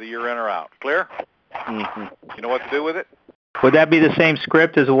determine whether you're in or out. Clear? Mm-hmm. You know what to do with it? Would that be the same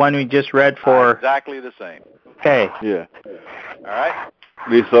script as the one we just read for? Exactly the same. Okay. Yeah. All right.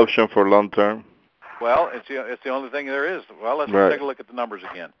 Lease option for long term. Well, it's the only thing there is. Well, let's Right. take a look at the numbers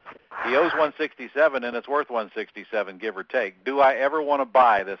again. He owes 167, and it's worth 167, give or take. Do I ever want to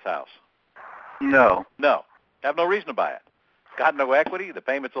buy this house? No. No. Have no reason to buy it. Got no equity. The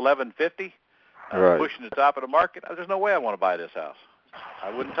payment's $11.50. Right. Pushing the top of the market. There's no way I want to buy this house. I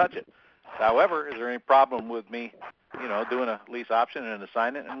wouldn't touch it. However, is there any problem with me, doing a lease option and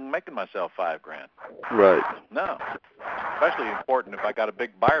assigning it and making myself $5,000? Right. No. Especially important if I got a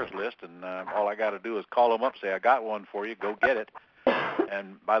big buyer's list and all I got to do is call them up, say I got one for you, go get it.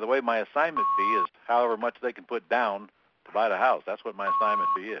 And by the way, my assignment fee is however much they can put down to buy the house. That's what my assignment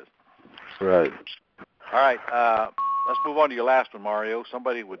fee is. Right. All right. Let's move on to your last one, Mario.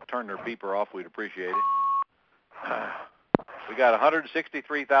 Somebody would turn their beeper off. We'd appreciate it. We got a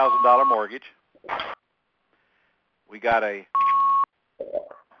 $163,000 mortgage. We got a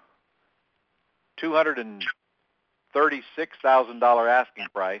 $236,000 asking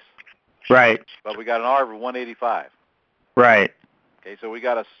price. Right. But we got an ARV of 185. Right. Okay, so we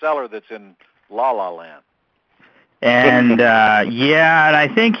got a seller that's in la-la land. And, and I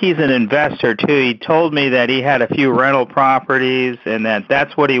think he's an investor, too. He told me that he had a few rental properties and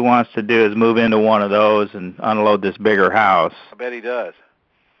that's what he wants to do is move into one of those and unload this bigger house. I bet he does.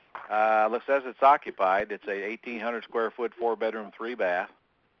 It says it's occupied. It's a 1,800 square foot, 4-bedroom, 3-bath.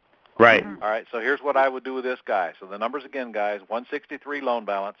 Right. All right, so here's what I would do with this guy. So the numbers again, guys, 163 loan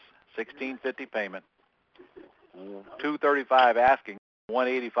balance, 1,650 payment, 235 asking,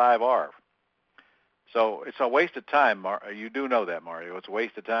 185 ARV. So it's a waste of time. You do know that, Mario. It's a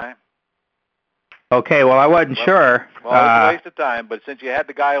waste of time. Okay, well, I wasn't sure. Well, it's a waste of time, but since you had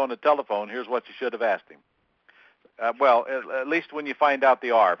the guy on the telephone, here's what you should have asked him. At least when you find out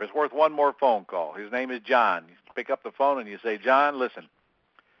the ARV. It's worth one more phone call. His name is John. You pick up the phone and you say, John, listen,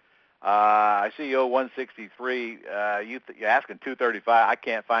 I see you owe 163. You're asking 235. I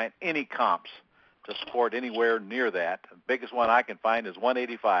can't find any comps to support anywhere near that. The biggest one I can find is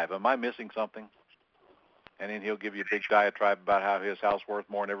 185. Am I missing something? And then he'll give you a big diatribe about how his house is worth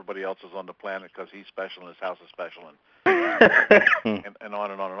more than everybody else's on the planet because he's special and his house is special, and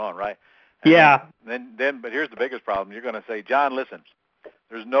on and on and on, right? And yeah. But here's the biggest problem. You're going to say, John, listen,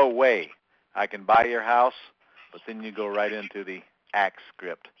 there's no way I can buy your house, but then you go right into the ACT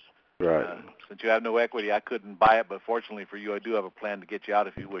script. Right. Since you have no equity, I couldn't buy it, but fortunately for you, I do have a plan to get you out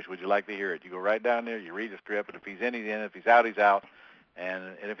if you wish. Would you like to hear it? You go right down there, you read the script, and if he's in, he's in. If he's out, he's out.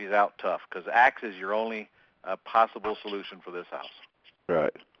 And if he's out, tough, because ACT is your only possible solution for this house.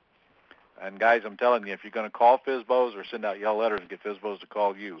 Right. And guys, I'm telling you, if you're going to call FSBOs or send out yellow letters and get FSBOs to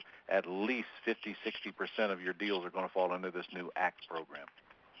call you, at least 50-60% of your deals are going to fall under this new ACT program.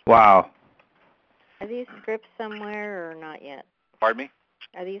 Wow. Are these scripts somewhere or not yet? Pardon me?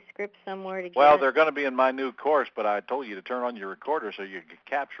 Are these scripts somewhere to get? Well, they're going to be in my new course, but I told you to turn on your recorder so you could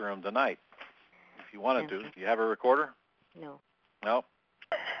capture them tonight if you wanted to. Do you have a recorder? No. No?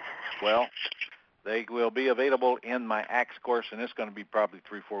 Well, they will be available in my ACTS course, and it's going to be probably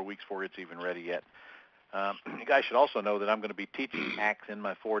 3-4 weeks before it's even ready yet. You guys should also know that I'm going to be teaching ACTS in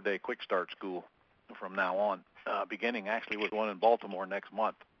my 4-day Quick Start school from now on, beginning actually with one in Baltimore next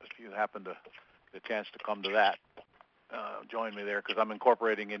month. If you happen to get a chance to come to that, join me there because I'm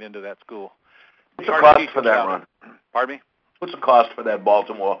incorporating it into that school. What's the cost for that, Ron? Pardon me? What's the cost for that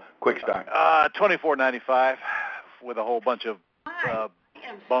Baltimore Quick Start? $24.95 with a whole bunch of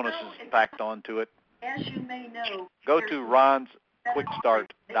bonuses packed onto it. As you may know, go to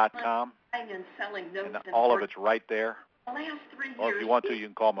ronsquickstart.com, and all of it's right there. The last 3 years, or if you want to, you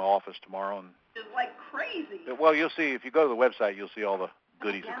can call my office tomorrow. And it's like crazy. Well, you'll see. If you go to the website, you'll see all the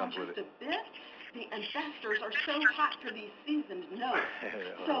goodies that comes with it. Just a bit. The investors are so hot for these seasoned notes.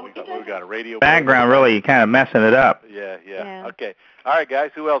 So we got a radio background really kind of messing it up. Yeah. Okay. All right,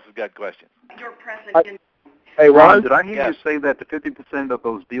 guys. Who else has got questions? Your present. Hey, Ron, did I hear Yes. you say that the 50% of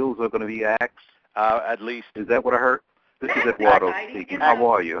those deals are going to be ACTS? At least. Is that what I heard? This is Eduardo speaking. How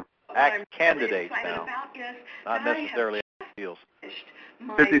are you? ACT candidates now, not necessarily deals.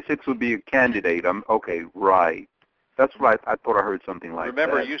 56 would be a candidate. Okay, right. That's right. I thought I heard something like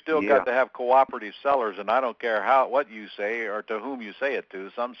Remember, that. you still got to have cooperative sellers, and I don't care what you say or to whom you say it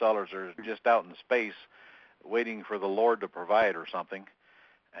to. Some sellers are just out in space waiting for the Lord to provide or something,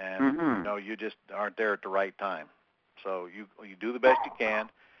 and you just aren't there at the right time. So you do the best you can.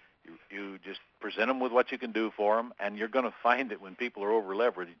 You just present them with what you can do for them, and you're going to find that when people are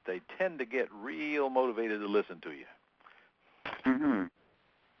over-leveraged, they tend to get real motivated to listen to you.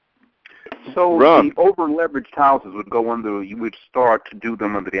 So Ron. the over-leveraged houses would go under, you would start to do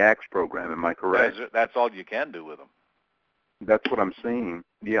them under the ACTS program, am I correct? That's all you can do with them. That's what I'm saying,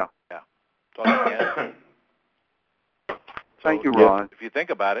 yeah. That's all you can do. Thank you, So, Ron. If you think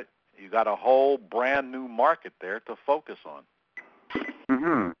about it, you got a whole brand new market there to focus on.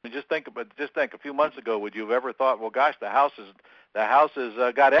 Mm-hmm. Just think a few months ago, would you have ever thought, well, gosh, the house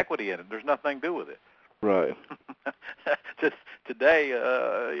has got equity in it. There's nothing to do with it. Right. Today,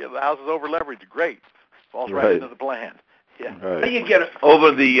 the house is over leveraged. Great, falls right Right. into the plan. Yeah. Right. How do you get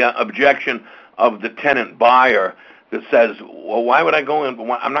over the objection of the tenant buyer that says, well, why would I go in?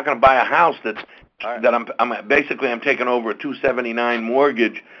 I'm not going to buy a house that I'm basically taking over a $279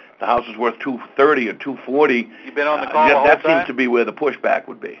 mortgage. The house is worth $230 or $240. You been on the call the whole That time? seems to be where the pushback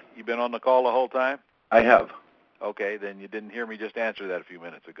would be. You been on the call the whole time? I have. Okay, then you didn't hear me just answer that a few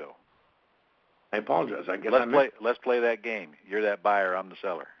minutes ago. I apologize. I guess Let's play that game. You're that buyer. I'm the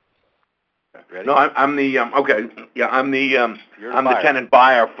seller. Ready? No, I'm the okay. Yeah, I'm the You're the tenant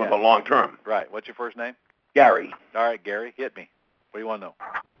buyer for the long term. Right. What's your first name? Gary. All right, Gary, hit me. What do you want to know?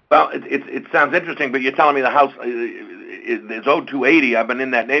 Well, it sounds interesting, but you're telling me the house is owed $280. I've been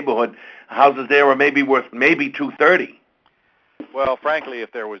in that neighborhood. Houses there are maybe worth $230. Well, frankly,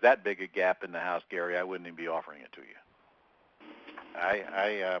 if there was that big a gap in the house, Gary, I wouldn't even be offering it to you.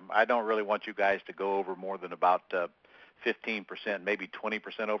 I don't really want you guys to go over more than about 15%, maybe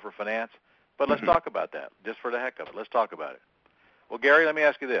 20% over finance. But let's talk about that, just for the heck of it. Let's talk about it. Well, Gary, let me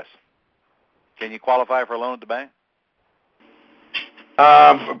ask you this: can you qualify for a loan at the bank?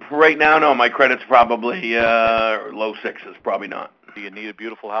 Right now, no. My credit's probably low sixes. Probably not. Do you need a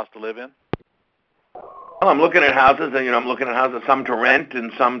beautiful house to live in? Well, I'm looking at houses, and I'm looking at houses, some to rent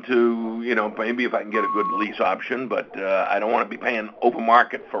and some to, maybe if I can get a good lease option. But I don't want to be paying over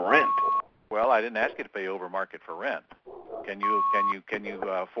market for rent. Well, I didn't ask you to pay over market for rent. Can you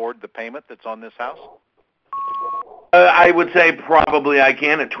afford the payment that's on this house? I would say probably I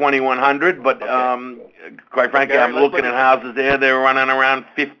can at $2,100, but quite frankly, Gary, I'm looking at houses there. They're running around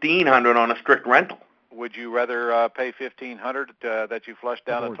 $1,500 on a strict rental. Would you rather pay $1,500 that you flush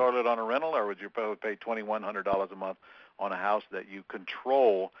down the toilet on a rental, or would you pay $2,100 a month on a house that you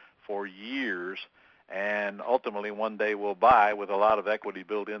control for years and ultimately one day will buy with a lot of equity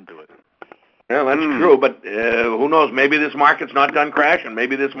built into it? Yeah, that's true, but who knows? Maybe this market's not done crashing.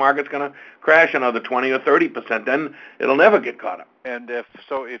 Maybe this market's going to crash another 20 or 30%. Then it'll never get caught up. And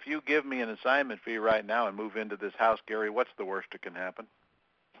if you give me an assignment fee right now and move into this house, Gary, what's the worst that can happen?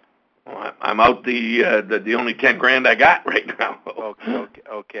 Well, I'm out the only $10,000 I got right now.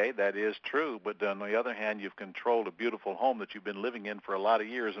 Okay, that is true. But on the other hand, you've controlled a beautiful home that you've been living in for a lot of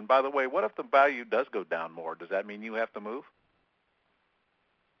years. And by the way, what if the value does go down more? Does that mean you have to move?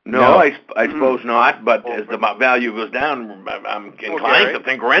 No, I suppose not. But as the value goes down, I'm inclined to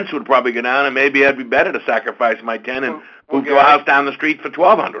think rents would probably go down, and maybe it'd be better to sacrifice my 10 and move to a house down the street for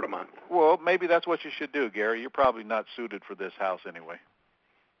 $1,200 a month. Well, maybe that's what you should do, Gary. You're probably not suited for this house anyway.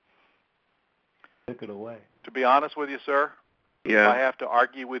 Took it away. To be honest with you, sir, yeah. If I have to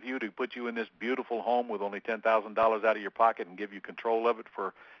argue with you to put you in this beautiful home with only $10,000 out of your pocket and give you control of it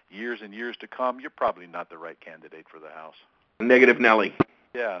for years and years to come, you're probably not the right candidate for the house. Negative Nelly.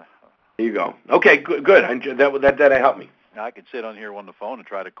 Yeah. There you go. Okay, good. That helped me. Now, I could sit on here on the phone and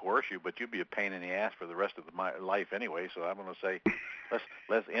try to coerce you, but you'd be a pain in the ass for the rest of my life anyway. So I'm going to say,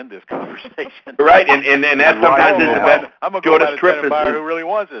 let's end this conversation. Right, and that sometimes is the best. I'm going to go to a tenant buyer who really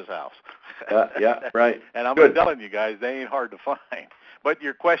wants this house. Yeah, right. And I'm telling you guys, they ain't hard to find. But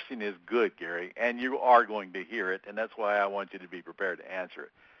your question is good, Gary, and you are going to hear it, and that's why I want you to be prepared to answer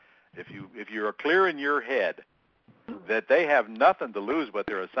it. If you are clear in your head that they have nothing to lose but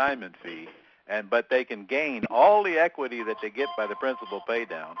their assignment fee, but they can gain all the equity that they get by the principal pay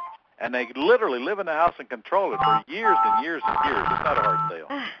down, and they literally live in the house and control it for years and years and years, it's not a hard sale.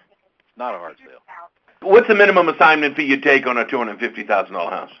 It's not a hard sale. What's the minimum assignment fee you take on a $250,000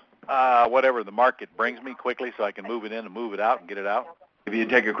 house? Whatever the market brings me quickly so I can move it in and move it out and get it out. If you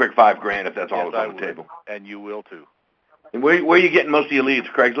take a quick $5,000, if that's all that's on the table. And you will too. And where are you getting most of your leads?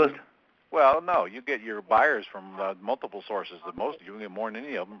 Craigslist? Well, no, you get your buyers from multiple sources. You get more than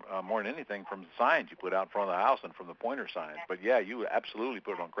any of them, more than anything from signs you put out in front of the house and from the pointer signs. But yeah, you absolutely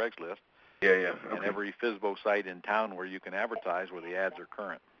put it on Craigslist. Yeah. Okay. And every FSBO site in town where you can advertise where the ads are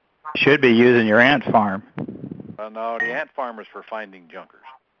current. Should be using your ant farm. No, the ant farm is for finding junkers.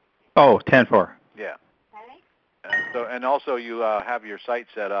 Oh, 10-4. Yeah. And also you have your site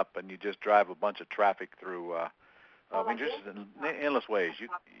set up and you just drive a bunch of traffic through. Just in endless ways. You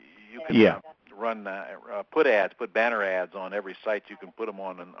put banner ads on every site you can put them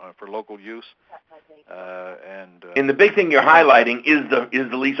on for local use. And the big thing you're highlighting is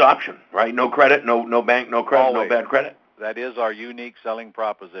the lease option, right? No credit, no bank, no credit, always. No bad credit. That is our unique selling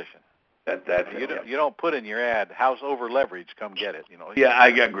proposition. You You don't put in your ad, house over leverage, come get it. Yeah, I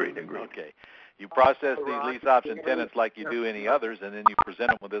agree. Okay. You process these lease option tenants like you do any others, and then you present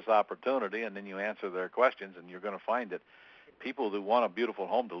them with this opportunity, and then you answer their questions, and you're going to find that people who want a beautiful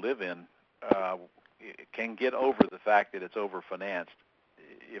home to live in can get over the fact that it's overfinanced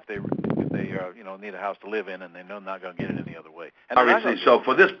if they need a house to live in, and they know they're not going to get it any other way. And obviously, so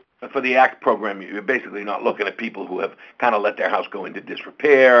for the ACT program, you're basically not looking at people who have kind of let their house go into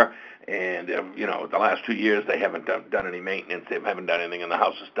disrepair, and the last 2 years they haven't done any maintenance, they haven't done anything, and the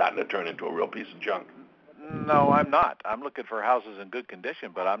house is starting to turn into a real piece of junk. No, I'm not. I'm looking for houses in good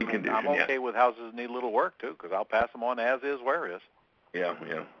condition, but I'm okay with houses that need a little work too, because I'll pass them on as is, where is. Yeah,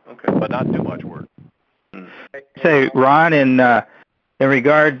 okay. But not too much work. Say, Ron, in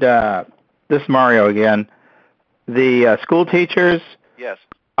regard, this is Mario again, the school teachers. Yes.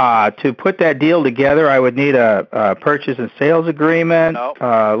 To put that deal together, I would need a purchase and sales agreement,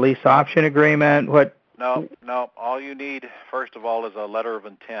 lease option agreement. What? No. All you need, first of all, is a letter of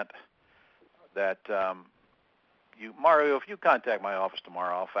intent that Mario, if you contact my office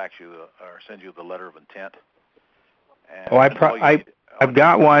tomorrow, I'll fax you or send you the letter of intent. And I've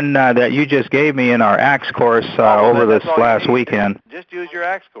got one that you just gave me in our AXE course over this last weekend. Just use your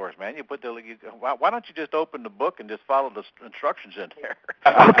AXE course, man. Why don't you just open the book and just follow the instructions in there?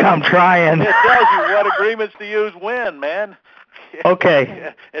 I'm trying. It tells you what agreements to use when, man.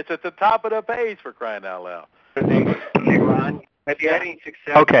 Okay. It's at the top of the page, for crying out loud. Hey, Ron, have you had any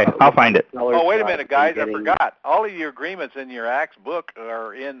success? Okay, I'll find it. Oh, wait a minute, guys. I forgot. All of your agreements in your AXE book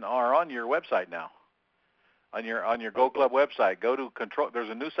are on your website now. On your Go Club website, go to control. There's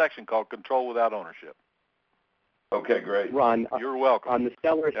a new section called Control Without Ownership. Okay, great. Ron, you're welcome. On the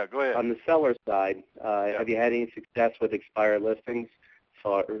seller, go ahead. On the seller side, have you had any success with expired listings as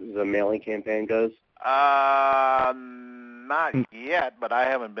far as the mailing campaign goes? Not yet, but I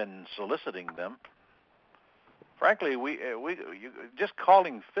haven't been soliciting them. Frankly, we just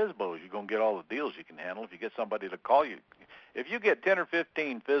calling FSBOs, you're gonna get all the deals you can handle. If you get somebody to call you. If you get 10 or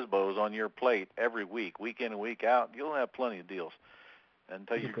 15 FSBOs on your plate every week, week in and week out, you'll have plenty of deals.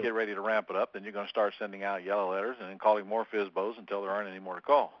 Until you get ready to ramp it up, then you're going to start sending out yellow letters and then calling more FSBOs until there aren't any more to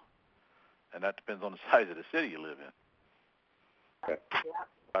call. And that depends on the size of the city you live in. Okay.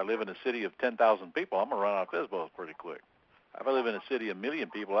 If I live in a city of 10,000 people, I'm going to run out of FSBOs pretty quick. If I live in a city of 1 million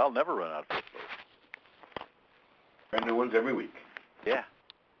people, I'll never run out of FSBOs. Brand new ones every week. Yeah.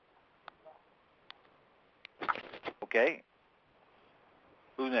 Okay.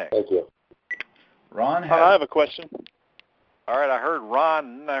 Who next? Thank you. Ron, I have a question. All right, I heard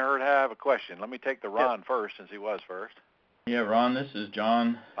Ron, and I heard I have a question. Let me take the Ron first, since he was first. Yeah, Ron, this is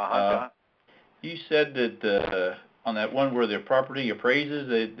John. John. You said that on that one where their property appraises,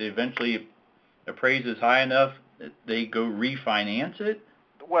 they eventually appraises high enough that they go refinance it?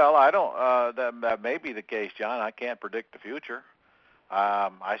 Well, I don't. That may be the case, John. I can't predict the future.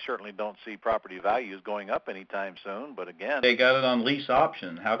 I certainly don't see property values going up anytime soon, but again... They got it on lease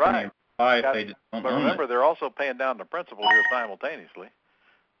option. How can they buy if they don't own it? But remember, they're also paying down the principal here simultaneously.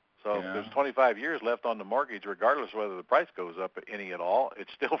 So if there's 25 years left on the mortgage, regardless of whether the price goes up any at all,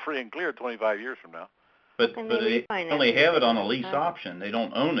 it's still free and clear 25 years from now. But they only have it on a lease option. They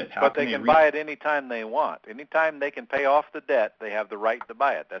don't own it. But they can buy it any time they want. Anytime they can pay off the debt, they have the right to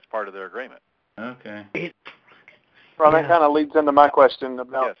buy it. That's part of their agreement. Okay. Ron, that kind of leads into my question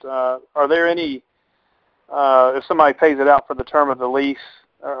about, are there any, if somebody pays it out for the term of the lease,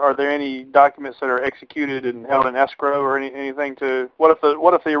 are there any documents that are executed and held in escrow or anything to, what if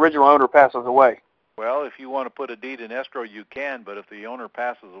the original owner passes away? Well, if you want to put a deed in escrow, you can, but if the owner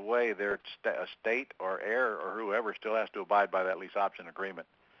passes away, their estate or heir or whoever still has to abide by that lease option agreement.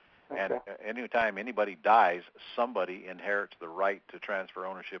 Okay. And anytime anybody dies, somebody inherits the right to transfer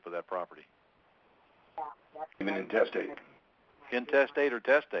ownership of that property. Even intestate. Intestate or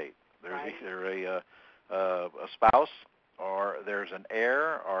testate. There's either a spouse, or there's an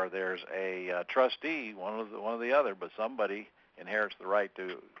heir, or there's a trustee, one or the other, but somebody inherits the right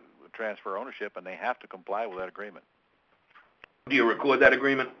to transfer ownership, and they have to comply with that agreement. Do you record that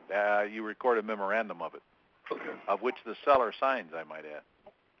agreement? You record a memorandum of it, okay. Of which the seller signs, I might add.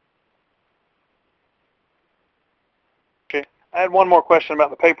 Okay. I had one more question about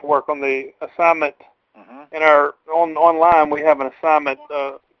the paperwork on the assignment. Mm-hmm. In our online, we have an assignment,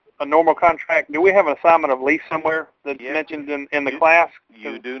 a normal contract. Do we have an assignment of lease somewhere that's mentioned in the class?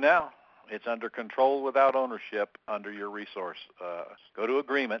 You do now. It's under Control Without Ownership under your resource. Go to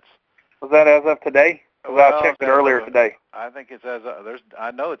Agreements, Was that as of today? Because I checked it earlier today. I think it's as of, I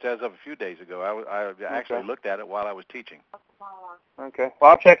know it's as of a few days ago. I actually looked at it while I was teaching. Okay.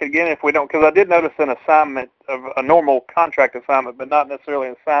 Well, I'll check it again if we don't, because I did notice an assignment of a normal contract assignment, but not necessarily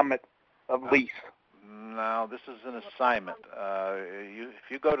an assignment of lease. No, this is an assignment.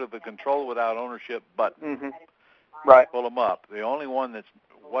 If you go to the Control Without Ownership button, right, pull them up. The only one that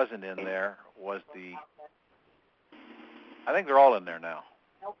wasn't in there was I think they're all in there now.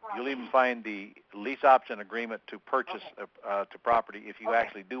 You'll even find the lease option agreement to purchase to property if you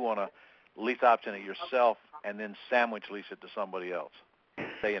actually do want to lease option it yourself and then sandwich lease it to somebody else.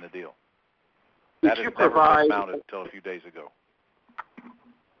 Stay in a deal. That has never been mounted until a few days ago.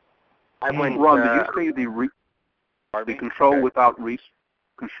 Ron, did you say the control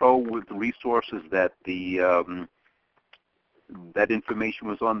control with resources that that information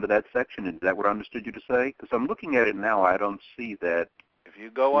was under that section? Is that what I understood you to say? Because I'm looking at it now, I don't see that. If you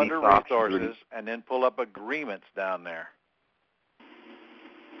go under resources and then pull up agreements down there,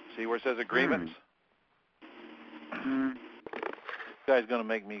 see where it says agreements? This guy's going to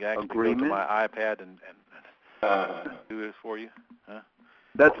make me actually go to my iPad and do this for you. Huh?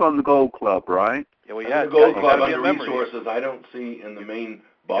 That's on the Gold Club, right? Yeah, well, yeah. The Gold Club under resources, I don't see in the main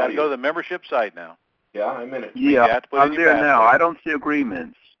body. You got to go to the membership site now. Yeah, I'm in it. Yeah, I'm there now. I don't see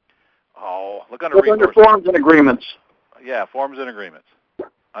agreements. Oh, look under resources. Under forms and agreements. Yeah, forms and agreements.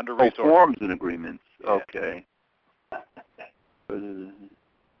 Under resources. Forms and agreements. Yeah. Okay.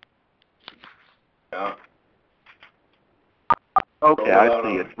 Yeah. Okay, I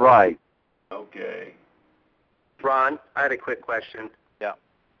see it. Right. Okay. Ron, I had a quick question. Yeah.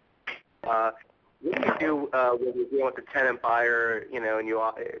 What do you do when you're dealing with a tenant buyer, and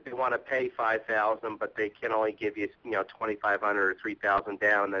they want to pay $5,000, but they can only give you, $2,500 or $3,000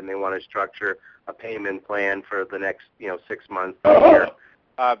 down, and they want to structure a payment plan for the next, 6 months, a year?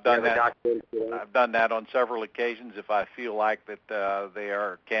 I've done that. I've done that on several occasions. If I feel like that they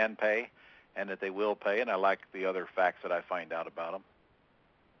can pay, and that they will pay, and I like the other facts that I find out about them.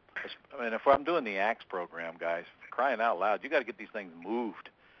 I mean, if I'm doing the ACTS program, guys, crying out loud, you got to get these things moved.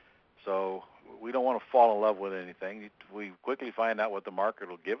 So we don't want to fall in love with anything. We quickly find out what the market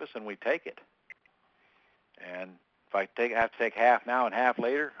will give us, and we take it. And if I have to take half now and half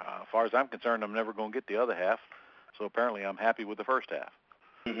later, as far as I'm concerned, I'm never going to get the other half. So apparently I'm happy with the first half.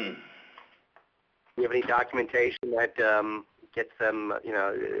 Mm-hmm. Do you have any documentation that gets them,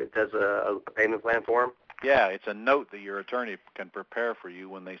 does a payment plan for them? Yeah, it's a note that your attorney can prepare for you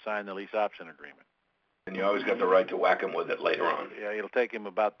when they sign the lease option agreement. And you always got the right to whack him with it later on. Yeah, it'll take him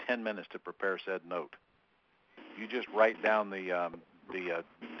about 10 minutes to prepare said note. You just write down the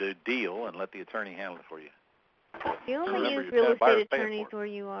deal and let the attorney handle it for you. Do you only use real estate attorneys where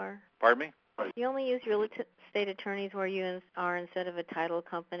you are? Pardon me? Do you only use real estate attorneys where you are instead of a title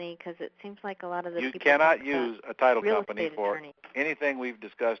company? Because it seems like a lot of the people... You cannot use a title company for anything we've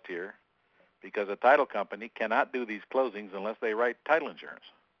discussed here, because a title company cannot do these closings unless they write title insurance,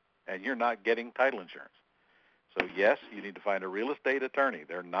 and you're not getting title insurance. So, yes, you need to find a real estate attorney.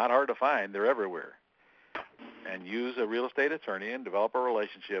 They're not hard to find. They're everywhere. And use a real estate attorney and develop a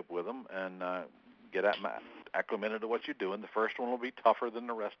relationship with them and get acclimated to what you're doing. The first one will be tougher than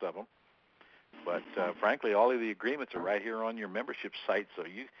the rest of them. But, frankly, all of the agreements are right here on your membership site, so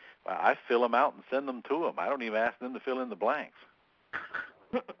I fill them out and send them to them. I don't even ask them to fill in the blanks.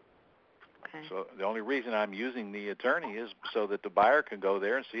 Okay. So the only reason I'm using the attorney is so that the buyer can go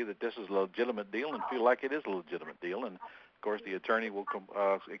there and see that this is a legitimate deal and feel like it is a legitimate deal. And, of course, the attorney will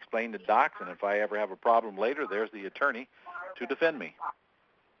explain the docs, and if I ever have a problem later, there's the attorney to defend me.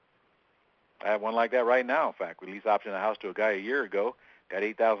 I have one like that right now, in fact. We lease optioned a house to a guy a year ago, got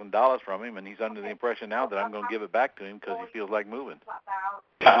 $8,000 from him, and he's under the impression now that I'm going to give it back to him because he feels like moving.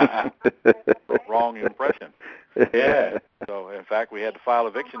 Wrong impression. Yeah. So, in fact, we had to file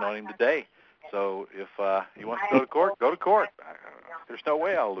eviction on him today. So if he wants to go to court, go to court. There's no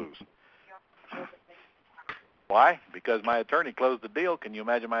way I'll lose. Why? Because my attorney closed the deal. Can you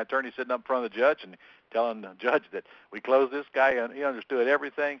imagine my attorney sitting up in front of the judge and telling the judge that we closed this guy and he understood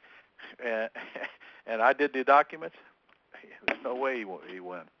everything, and I did the documents? There's no way he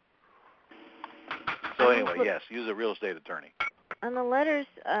won. So anyway, yes, use a real estate attorney. On the letters,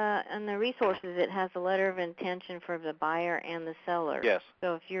 on the resources, it has a letter of intention for the buyer and the seller. Yes.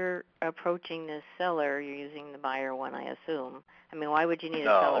 So if you're approaching the seller, you're using the buyer one, I assume. I mean, why would you need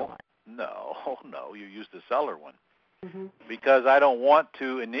a seller one? No, you use the seller one. Mm-hmm. Because I don't want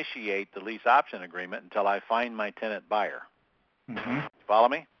to initiate the lease option agreement until I find my tenant buyer. Mm-hmm. Follow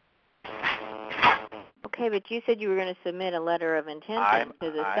me? Okay, but you said you were going to submit a letter of intention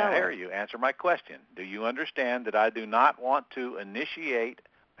to the seller. I hear you. Answer my question. Do you understand that I do not want to initiate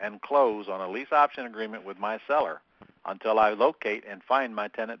and close on a lease option agreement with my seller until I locate and find my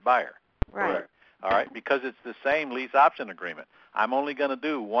tenant buyer. Right. All right, because it's the same lease option agreement. I'm only going to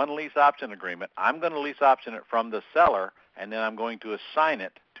do one lease option agreement. I'm going to lease option it from the seller, and then I'm going to assign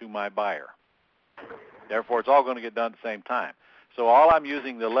it to my buyer. Therefore, it's all going to get done at the same time. So all I'm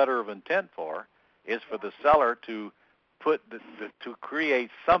using the letter of intent for is for the seller to put to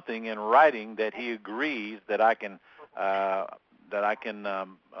create something in writing that he agrees that I can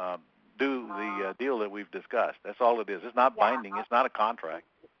do the deal that we've discussed. That's all it is. It's not binding. It's not a contract.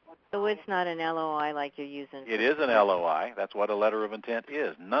 So it's not an LOI like you're using. It is an LOI. That's what a letter of intent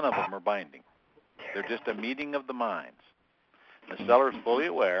is. None of them are binding. They're just a meeting of the minds. The seller is fully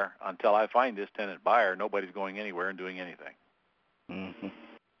aware until I find this tenant buyer, nobody's going anywhere and doing anything. Mm-hmm.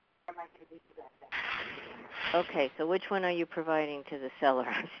 Okay, so which one are you providing to the seller?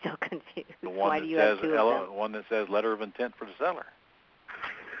 I'm still confused. The one Why do you have two of them? one that says letter of intent for the seller.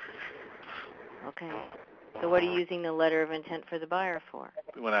 Okay. So what are you using the letter of intent for the buyer for?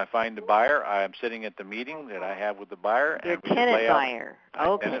 When I find the buyer, I am sitting at the meeting that I have with the buyer. Your and we tenant lay out buyer.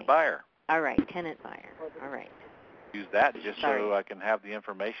 Okay. Tenant buyer. All right, tenant buyer. All right. Use that just so I can have the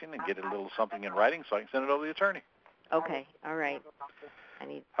information and get a little something in writing so I can send it over to the attorney. Okay, all right.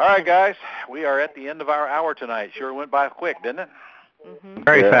 All right, guys, we are at the end of our hour tonight. Sure went by quick, didn't it? Mm-hmm.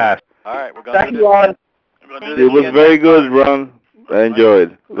 Very fast. All right, we're going to do this. It was very good, Ron. I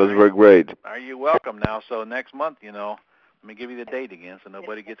enjoyed it. It was very great. Are you welcome now? So next month, let me give you the date again so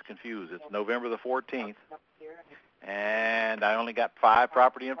nobody gets confused. It's November the 14th. And I only got 5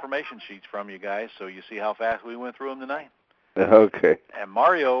 property information sheets from you guys, so you see how fast we went through them tonight. Okay. And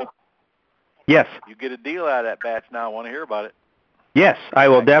Mario. Yes. You get a deal out of that batch now. I want to hear about it. Yes, I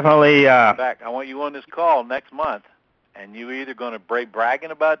will definitely. In fact, I want you on this call next month, and you either going to be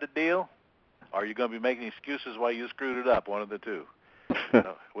bragging about the deal, or you're going to be making excuses why you screwed it up. One of the two.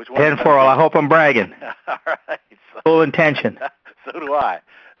 So, which one? 10 for all. I hope I'm bragging. All right. Full intention. So do I.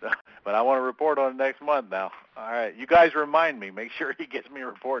 But I want to report on it next month now. All right. You guys remind me. Make sure he gets me a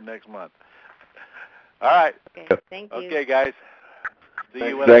report next month. All right. Okay, thank you. Okay, guys. See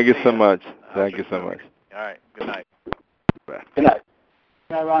you when Thank you I see so you. much. Thank you so much. All right. Good night. Bye. Good night.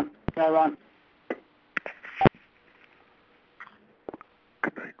 Bye, Ron. Bye, Ron.